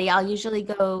with Maddie. I'll usually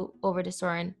go over to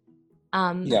Soarin'.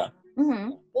 Yeah. Mm-hmm.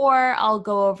 Or I'll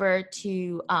go over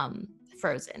to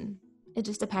Frozen. It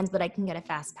just depends what I can get a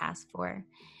fast pass for.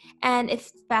 And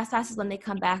if fast passes when they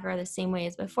come back are the same way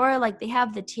as before, like they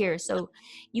have the tiers, so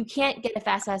you can't get a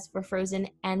fast pass for Frozen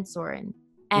and Soarin'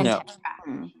 and No. Test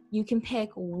Track. You can pick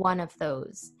one of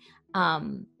those.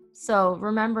 So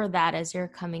remember that as you're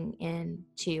coming in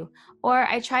too. Or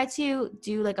I try to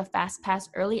do like a fast pass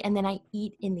early and then I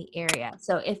eat in the area.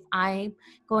 So if I'm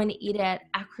going to eat at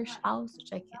Akrish House, which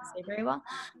I can't say very well,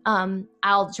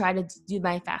 I'll try to do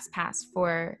my fast pass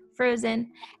for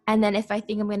Frozen. And then if I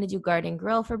think I'm going to do Garden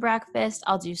Grill for breakfast,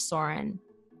 I'll do Soarin'.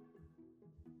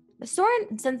 The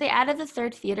Soarin', since they added the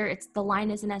third theater, the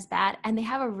line isn't as bad and they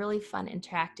have a really fun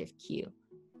interactive queue.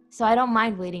 So I don't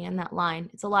mind waiting in that line.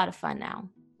 It's a lot of fun now.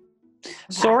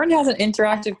 Soarin' has an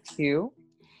interactive queue.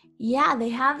 Yeah, they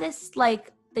have this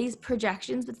like these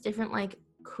projections with different like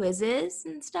quizzes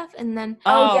and stuff, and then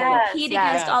compete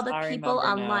against all the people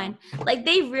online. Like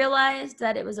they realized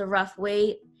that it was a rough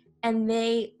wait, and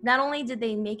they not only did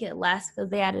they make it less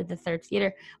because they added the third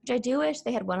theater, which I do wish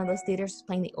they had one of those theaters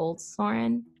playing the old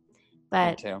Soarin'.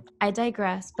 But I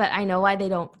digress. But I know why they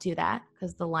don't do that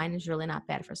because the line is really not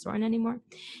bad for Soarin' anymore.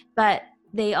 But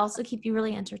they also keep you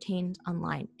really entertained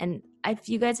online. And if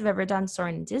you guys have ever done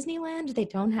Soarin' in Disneyland, they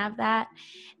don't have that.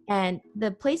 And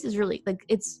the place is really, like,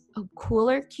 it's a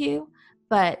cooler queue.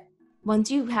 But once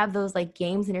you have those, like,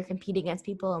 games and you're competing against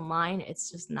people online, it's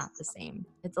just not the same.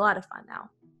 It's a lot of fun now.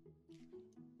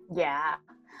 Yeah.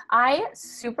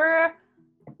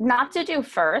 Not to do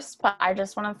first, but I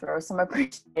just want to throw some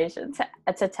appreciation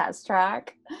to Test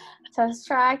Track. Test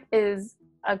Track is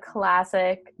a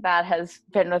classic that has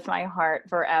been with my heart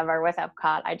forever with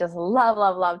Epcot. I just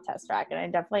love Test Track, and I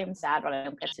definitely am sad when I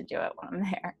don't get to do it when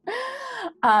I'm there.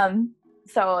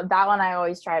 So that one I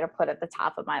always try to put at the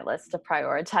top of my list to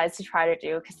prioritize to try to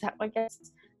do, because that one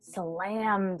gets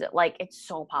slammed. Like, it's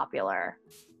so popular.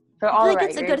 I feel like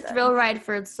it's a good thrill ride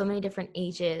for so many different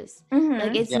ages. Mm-hmm.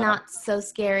 Like, it's not so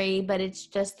scary, but it's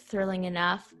just thrilling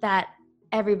enough that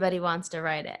everybody wants to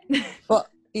ride it. Well,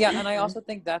 yeah, and I also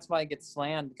think that's why it gets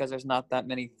slammed, because there's not that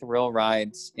many thrill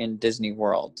rides in Disney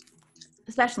World.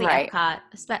 Especially Epcot.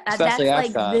 That's Epcot,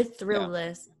 like the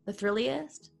thrilliest. The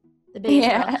thrilliest? The biggest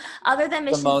thrill. Other than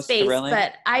Mission Space, thrilling.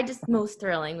 But most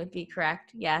thrilling would be correct.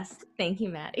 Yes. Thank you,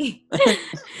 Maddie.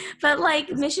 But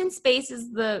like Mission Space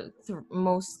is the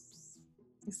most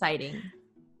exciting.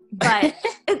 But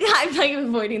I'm like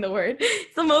avoiding the word.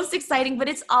 It's the most exciting, but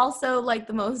it's also like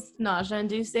the most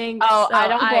nausea-inducing. Oh, so I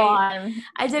don't go on.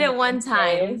 I did it one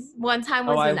time. One time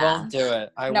was enough. I won't do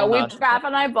it. Raph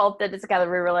and I both did it together.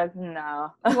 We were like,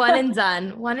 no. One and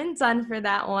done. One and done for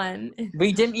that one.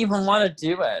 We didn't even want to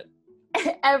do it.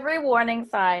 Every warning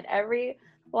sign, every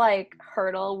like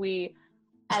hurdle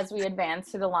as we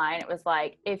advanced through the line, it was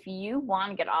like, if you want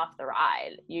to get off the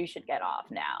ride, you should get off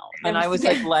now. And I was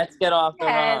like, let's get off the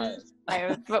ride.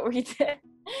 But we did.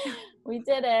 We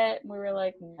did it. We were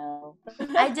like, no.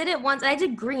 I did it once. I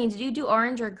did green. Did you do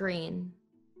orange or green?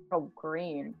 Oh,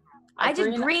 green. I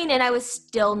did green and I was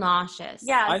still nauseous.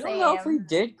 Yeah, I don't know if we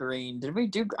did green. Did we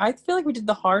do? I feel like we did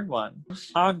the hard one.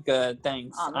 I'm good,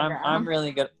 thanks. I'm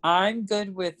really good. I'm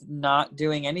good with not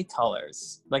doing any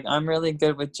colors. Like, I'm really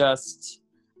good with just.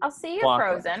 I'll see you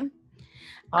Frozen.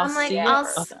 I'll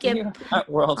skip. At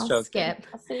World Showcase.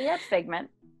 I'll see you at Figment.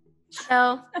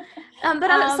 So, but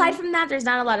aside from that, there's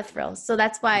not a lot of thrills. So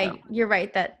that's why you're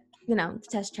right that,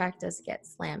 Test Track does get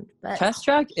slammed. But Test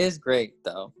Track is great,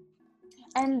 though.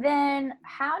 And then,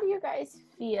 how do you guys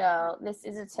feel? This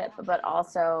is a tip, but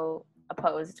also a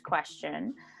posed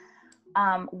question.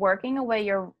 Working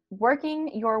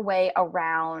your way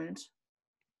around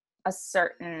a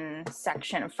certain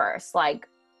section first. Like,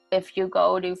 if you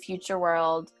go to Future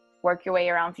World, work your way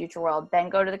around Future World, then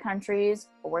go to the countries,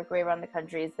 or work your way around the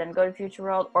countries, then go to Future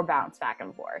World, or bounce back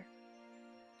and forth.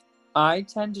 I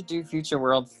tend to do Future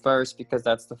World first because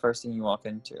that's the first thing you walk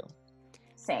into.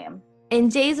 Same. In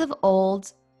days of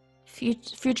old,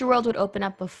 Future World would open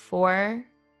up before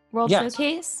World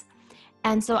Showcase.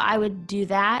 And so I would do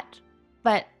that.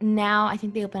 But now I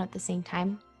think they open up at the same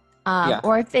time.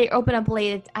 Or if they open up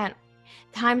late,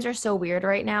 times are so weird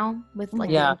right now with like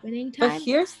the opening time.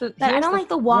 But I don't like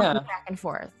the walking back and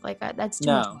forth. Like that's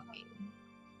too much walking.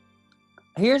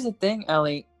 Here's the thing,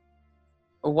 Ellie.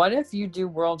 What if you do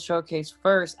World Showcase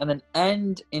first and then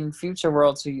end in Future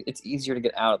World so it's easier to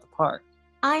get out of the park?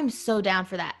 I'm so down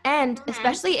for that. And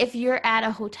especially if you're at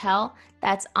a hotel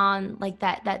that's on like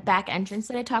that back entrance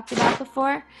that I talked about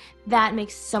before, that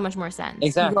makes so much more sense.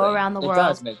 Exactly. You go around the world. It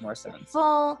does make more sense.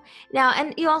 Full. Now,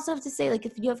 and you also have to say, like,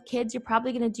 if you have kids, you're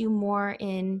probably going to do more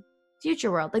in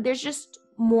Future World. Like, there's just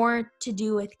more to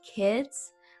do with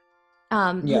kids.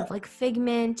 You have like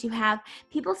Figment, you have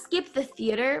people skip the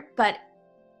theater, but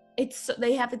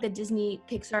they have like the Disney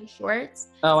Pixar shorts.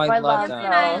 Oh, I love them.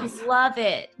 that. I love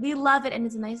it. We love it, and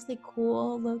it's a nice, like,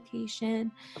 cool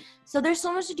location. So there's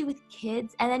so much to do with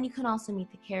kids, and then you can also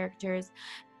meet the characters.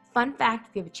 Fun fact: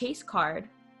 if you have a Chase card,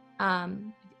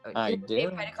 I do.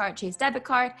 Credit card, Chase debit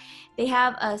card, they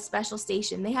have a special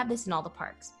station. They have this in all the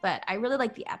parks, but I really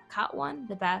like the Epcot one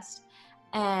the best,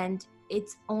 and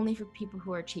it's only for people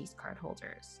who are Chase card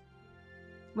holders,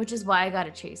 which is why I got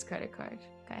a Chase credit card,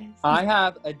 guys. I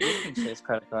have a Disney Chase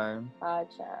credit card.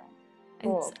 Gotcha.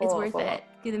 It's worth it.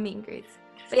 Do the meet and greets.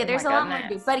 But yeah, there's a lot more to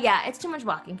do. But yeah, it's too much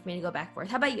walking for me to go back and forth.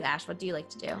 How about you, Ash? What do you like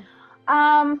to do?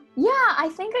 Yeah,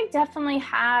 I think I definitely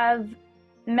have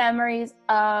memories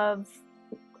of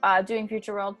doing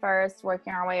Future World first,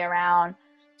 working our way around,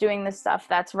 doing the stuff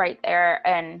that's right there,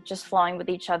 and just flowing with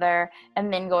each other,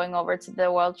 and then going over to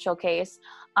the World Showcase.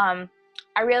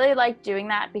 I really like doing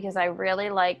that because I really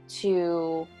like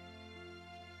to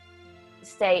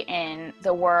stay in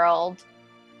the world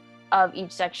of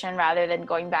each section rather than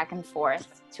going back and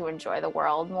forth to enjoy the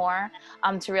world more,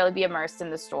 to really be immersed in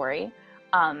the story.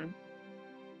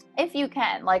 If you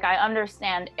can, like, I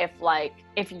understand if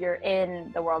you're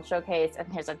in the World Showcase and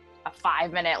there's a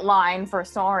 5-minute line for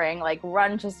soaring, like,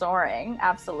 run to soaring,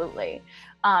 absolutely.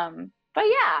 But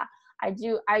yeah,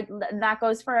 that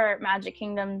goes for Magic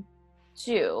Kingdom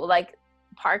too, like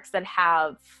parks that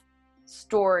have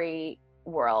story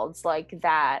worlds like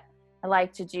that. I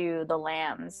like to do the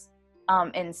lands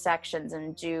in sections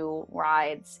and do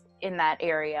rides in that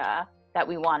area that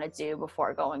we want to do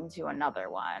before going to another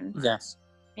one. Yes.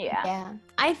 Yeah.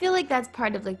 I feel like that's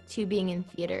part of, like, too, being in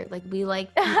theater. Like, we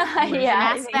like the I think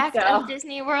aspect so. of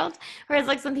Disney World, whereas,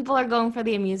 like, some people are going for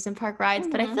the amusement park rides.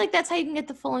 But I feel like that's how you can get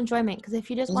the full enjoyment, because if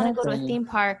you just want to go to a Exactly. theme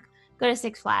park, go to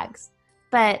Six Flags.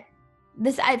 But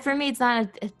for me, it's not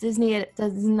a Disney. It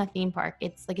isn't a theme park.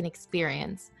 It's like an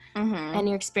experience, and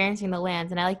you're experiencing the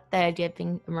lands. And I like the idea of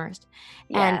being immersed.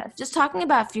 Yes. And just talking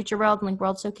about Future World and, like,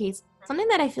 World Showcase, something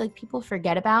that I feel like people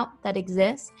forget about that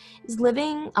exists is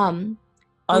living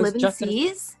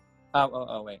seas.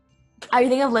 Oh, wait. Are you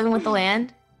thinking of Living with the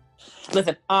Land?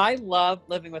 Listen, I love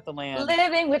Living with the Land.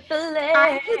 Living with the land.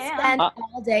 I could spend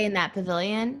all day in that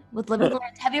pavilion with Living with the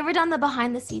Land. Have you ever done the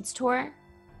behind the scenes tour?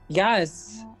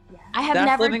 Yes. I have That's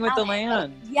never Living with the done it.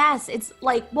 Land. Yes, it's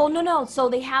like, well, no. So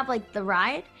they have, like, the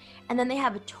ride, and then they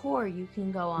have a tour you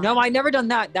can go on. No, I never done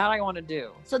that. That I want to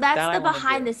do. So that's that I the wanna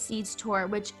behind do. the scenes tour,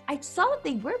 which I saw that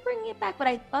they were bringing it back, but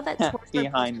I thought that tour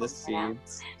Behind the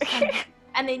scenes.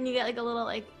 And then you get, like, a little,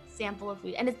 like, sample of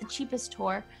food, and it's the cheapest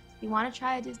tour. If you want to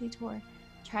try a Disney tour,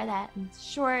 try that. And it's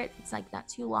short. It's, like, not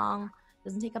too long.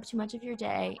 Doesn't take up too much of your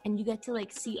day, and you get to,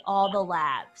 like, see all the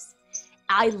labs.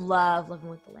 I love Living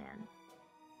with the Land.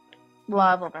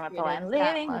 Love Living with the Land. Yeah,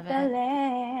 Living love with the it.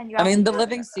 land. I mean, the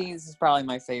Living Seas is probably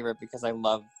my favorite because I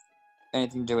love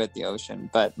anything to do with the ocean.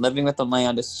 But Living with the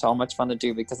Land is so much fun to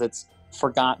do because it's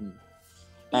forgotten.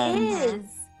 It is.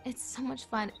 It's so much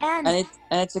fun. And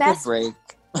it's a good break.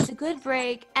 It's a good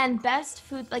break, and best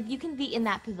food. Like, you can be in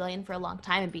that pavilion for a long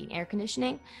time and be in air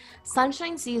conditioning.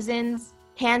 Sunshine Seasons,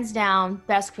 hands down,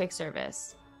 best quick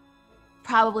service.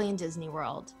 Probably in Disney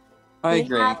World. I They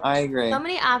agree. have I agree. So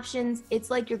many options.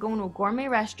 It's like you're going to a gourmet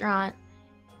restaurant,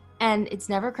 and it's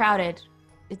never crowded.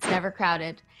 It's never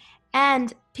crowded.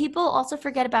 And people also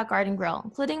forget about Garden Grill,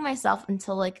 including myself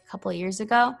until, like, a couple of years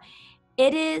ago.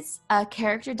 It is a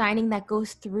character dining that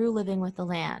goes through Living with the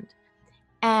Land.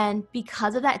 And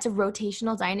because of that, it's a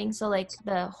rotational dining. So, like,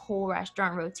 the whole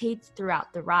restaurant rotates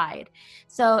throughout the ride.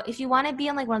 So if you want to be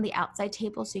on, like, one of the outside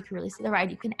tables so you can really see the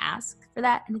ride, you can ask for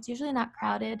that. And it's usually not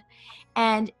crowded.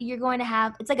 And you're going to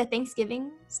have, it's like a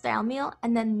Thanksgiving style meal.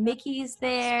 And then Mickey's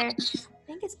there. I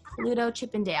think it's Pluto,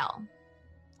 Chip and Dale.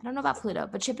 I don't know about Pluto,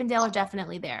 but Chip and Dale are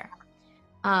definitely there.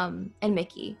 And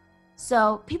Mickey.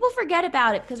 So people forget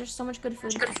about it because there's so much good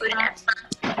food.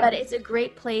 But it's a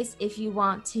great place if you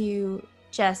want to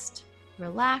just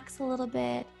relax a little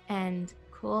bit and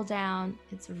cool down.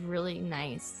 It's a really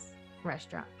nice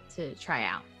restaurant to try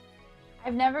out.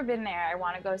 I've never been there. I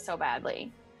want to go so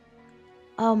badly.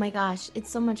 Oh my gosh, it's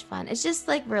so much fun. It's just,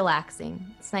 like, relaxing.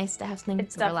 It's nice to have something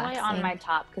It's to relax. definitely on my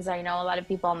top because I know a lot of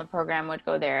people on the program would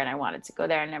go there, and I wanted to go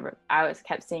there. I always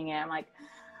kept seeing it. I'm like,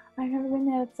 I've never been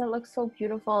there. It looks so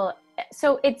beautiful.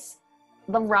 So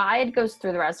the ride goes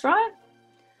through the restaurant?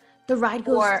 The ride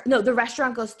goes the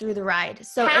restaurant goes through the ride.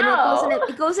 So and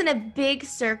it goes in a big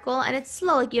circle, and it's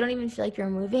slow. Like you don't even feel like you're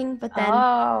moving, but then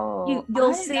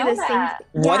you'll see the same.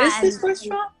 What is this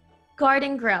restaurant?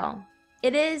 Garden Grill.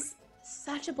 It is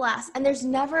such a blast, and there's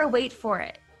never a wait for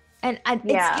it, and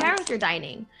it's character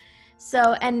dining.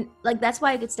 So and like that's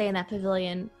why I could stay in that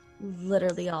pavilion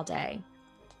literally all day.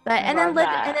 But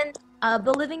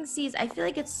the Living Seas, I feel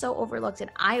like it's so overlooked,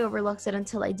 and I overlooked it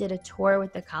until I did a tour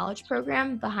with the college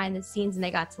program behind the scenes, and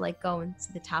I got to like go and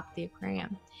see the top of the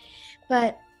aquarium.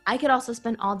 But I could also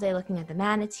spend all day looking at the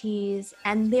manatees,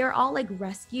 and they're all like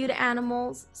rescued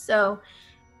animals. So,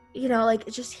 you know, like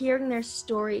just hearing their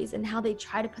stories and how they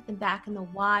try to put them back in the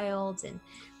wild,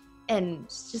 and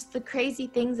just the crazy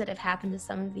things that have happened to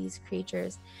some of these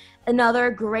creatures. Another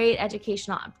great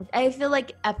educational, I feel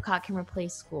like Epcot can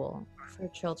replace school for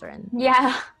children.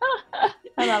 Yeah.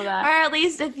 I love that. Or at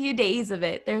least a few days of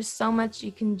it. There's so much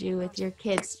you can do with your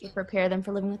kids to prepare them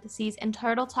for living with the seas. And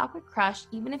Turtle Talk with Crush,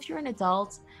 even if you're an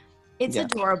adult, it's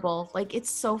adorable. Like, it's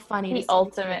so funny. The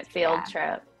ultimate field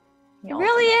trip. It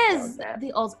really is.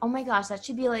 Oh my gosh, that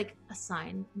should be like a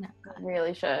sign. No, God. It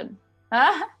really should.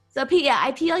 So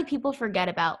I feel like people forget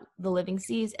about the Living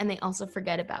Seas, and they also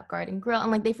forget about Garden Grill, and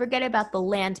like they forget about the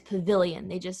Land Pavilion.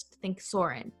 They just think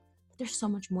Soarin'. There's so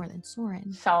much more than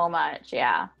Soarin'. So much,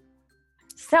 yeah.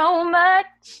 So much.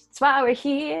 That's why we're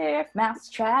here,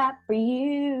 Mousetrap, for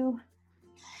you.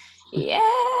 Yeah.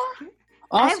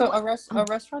 Also, a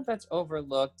restaurant that's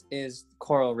overlooked is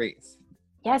Coral Reef.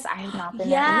 Yes, I have not been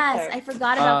there Yes, either. I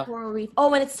forgot about Coral Reef.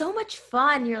 Oh, and it's so much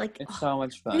fun. You're like, it's so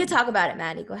much fun. You can talk about it,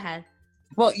 Maddie. Go ahead.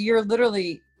 Well, you're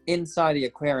literally inside the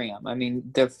aquarium. I mean,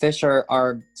 the fish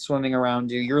are swimming around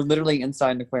you. You're literally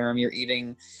inside an aquarium. You're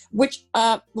eating, which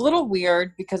a little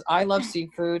weird because I love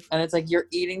seafood, and it's like you're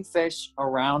eating fish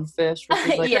around fish, which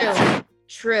is like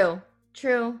True.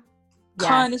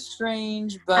 kind of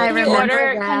strange. But Can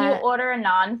you order a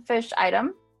non-fish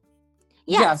item?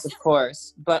 Yes, of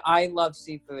course. But I love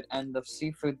seafood, and the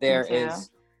seafood there is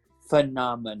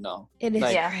phenomenal. It is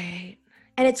great.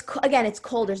 And it's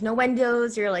cold. There's no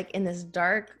windows. You're like in this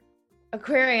dark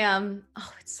aquarium.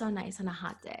 Oh, it's so nice on a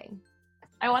hot day.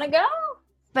 I want to go.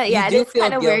 But yeah, it's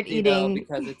kind of weird eating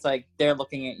because it's like they're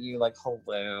looking at you like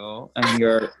hello, and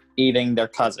you're eating their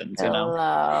cousins, you know.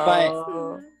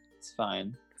 Hello. But it's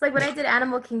fine. It's like when I did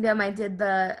Animal Kingdom, I did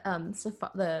the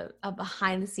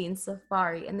behind the scenes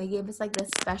safari, and they gave us like this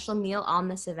special meal on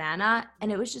the savannah,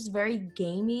 and it was just very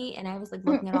gamey, and I was like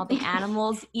looking at all the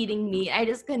animals eating meat. I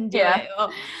just couldn't do it.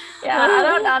 Yeah,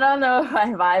 I don't know if I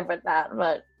vibe with that,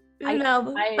 but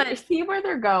I see where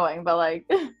they're going, but like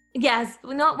yes,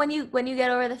 not when you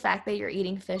get over the fact that you're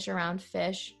eating fish around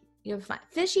fish, you're fine.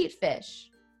 Fish eat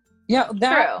fish. Yeah,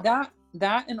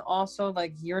 that and also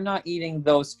like you're not eating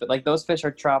those fish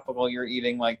are tropical. You're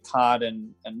eating like cod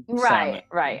and salmon.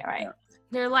 Right. Yeah.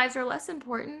 Their lives are less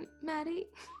important, Maddie.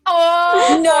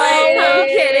 Oh no!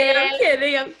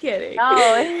 I'm kidding.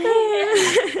 Oh.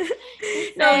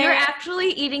 No, you're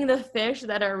actually eating the fish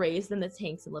that are raised in the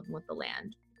tanks and living with the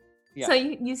land. Yeah. So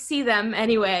you see them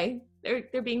anyway.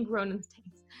 They're being grown in the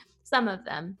tanks. Some of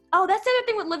them. Oh, that's the other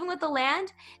thing with living with the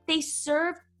land. They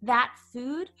serve that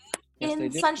food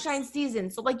in sunshine season.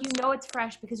 So like it's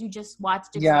fresh because you just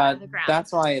watched it grow out of the ground.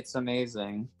 That's why it's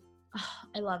amazing. Oh,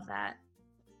 I love that.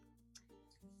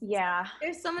 Yeah.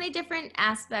 There's so many different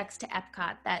aspects to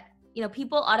Epcot that,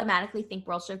 people automatically think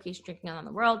World Showcase drinking on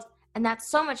the world. And that's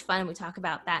so much fun. And we talk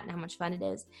about that and how much fun it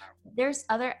is. There's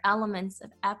other elements of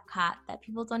Epcot that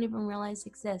people don't even realize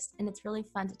exist. And it's really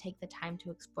fun to take the time to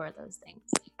explore those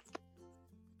things.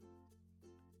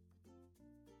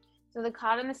 So the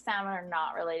cod and the salmon are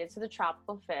not related to the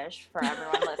tropical fish for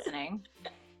everyone listening.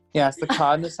 Yes, the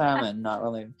cod and the salmon, not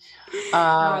related.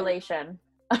 No relation.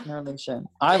 No relation.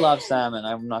 I love salmon.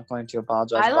 I'm not going to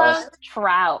apologize. I love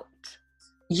trout.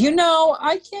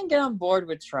 I can't get on board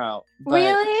with trout.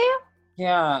 Really?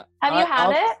 Yeah. Have you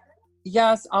had it?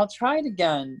 Yes, I'll try it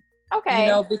again. Okay.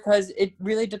 Because it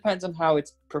really depends on how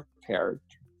it's prepared.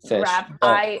 Fish.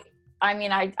 I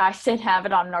did have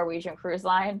it on Norwegian Cruise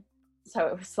Line. So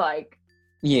it was like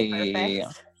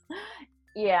Yeah.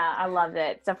 Yeah, I loved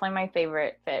it. It's definitely my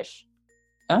favorite fish.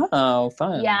 Oh,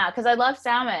 fun. Yeah, because I love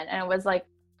salmon, and it was like,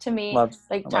 to me,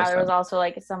 Tyler was also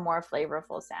like some more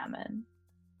flavorful salmon.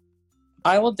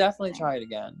 I will definitely try it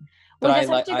again. We'll just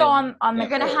have to go on the. We're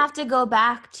gonna have to go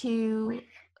back to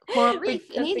Coral Reef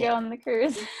and eat it on the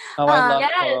cruise. Oh, I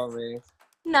love Coral Reef.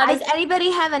 No, does anybody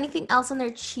have anything else on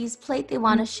their cheese plate they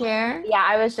want to share? Yeah,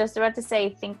 I was just about to say, I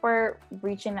think we're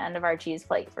reaching the end of our cheese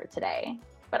plate for today.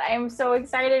 But I am so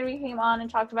excited we came on and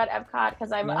talked about Epcot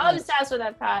because I'm obsessed with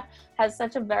Epcot. Has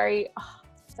such a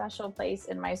special place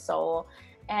in my soul.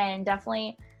 And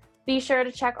definitely be sure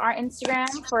to check our Instagram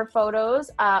for photos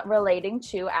relating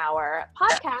to our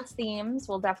podcast themes.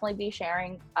 We'll definitely be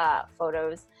sharing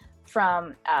photos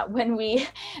from when we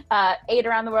ate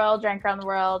around the world, drank around the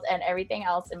world, and everything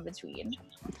else in between.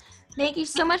 Thank you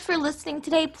so much for listening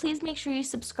today. Please make sure you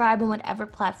subscribe on whatever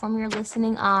platform you're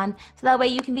listening on, so that way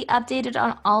you can be updated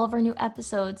on all of our new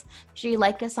episodes. Make sure you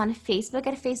like us on Facebook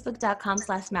at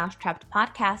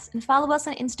facebook.com/mousetrappedpodcast and follow us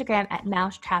on Instagram at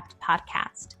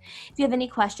mousetrappedpodcast. If you have any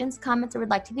questions, comments, or would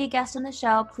like to be a guest on the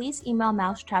show, please email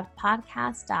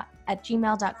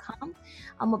mousetrappedpodcast@gmail.com.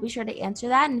 We'll be sure to answer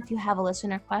that, and if you have a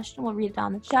listener question, we'll read it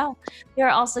on the show. We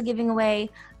are also giving away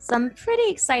some pretty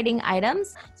exciting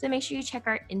items, so make sure you check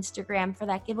our Instagram for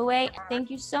that giveaway.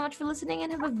 Thank you so much for listening,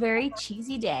 and have a very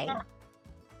cheesy day.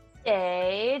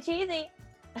 Stay cheesy.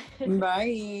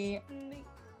 Bye.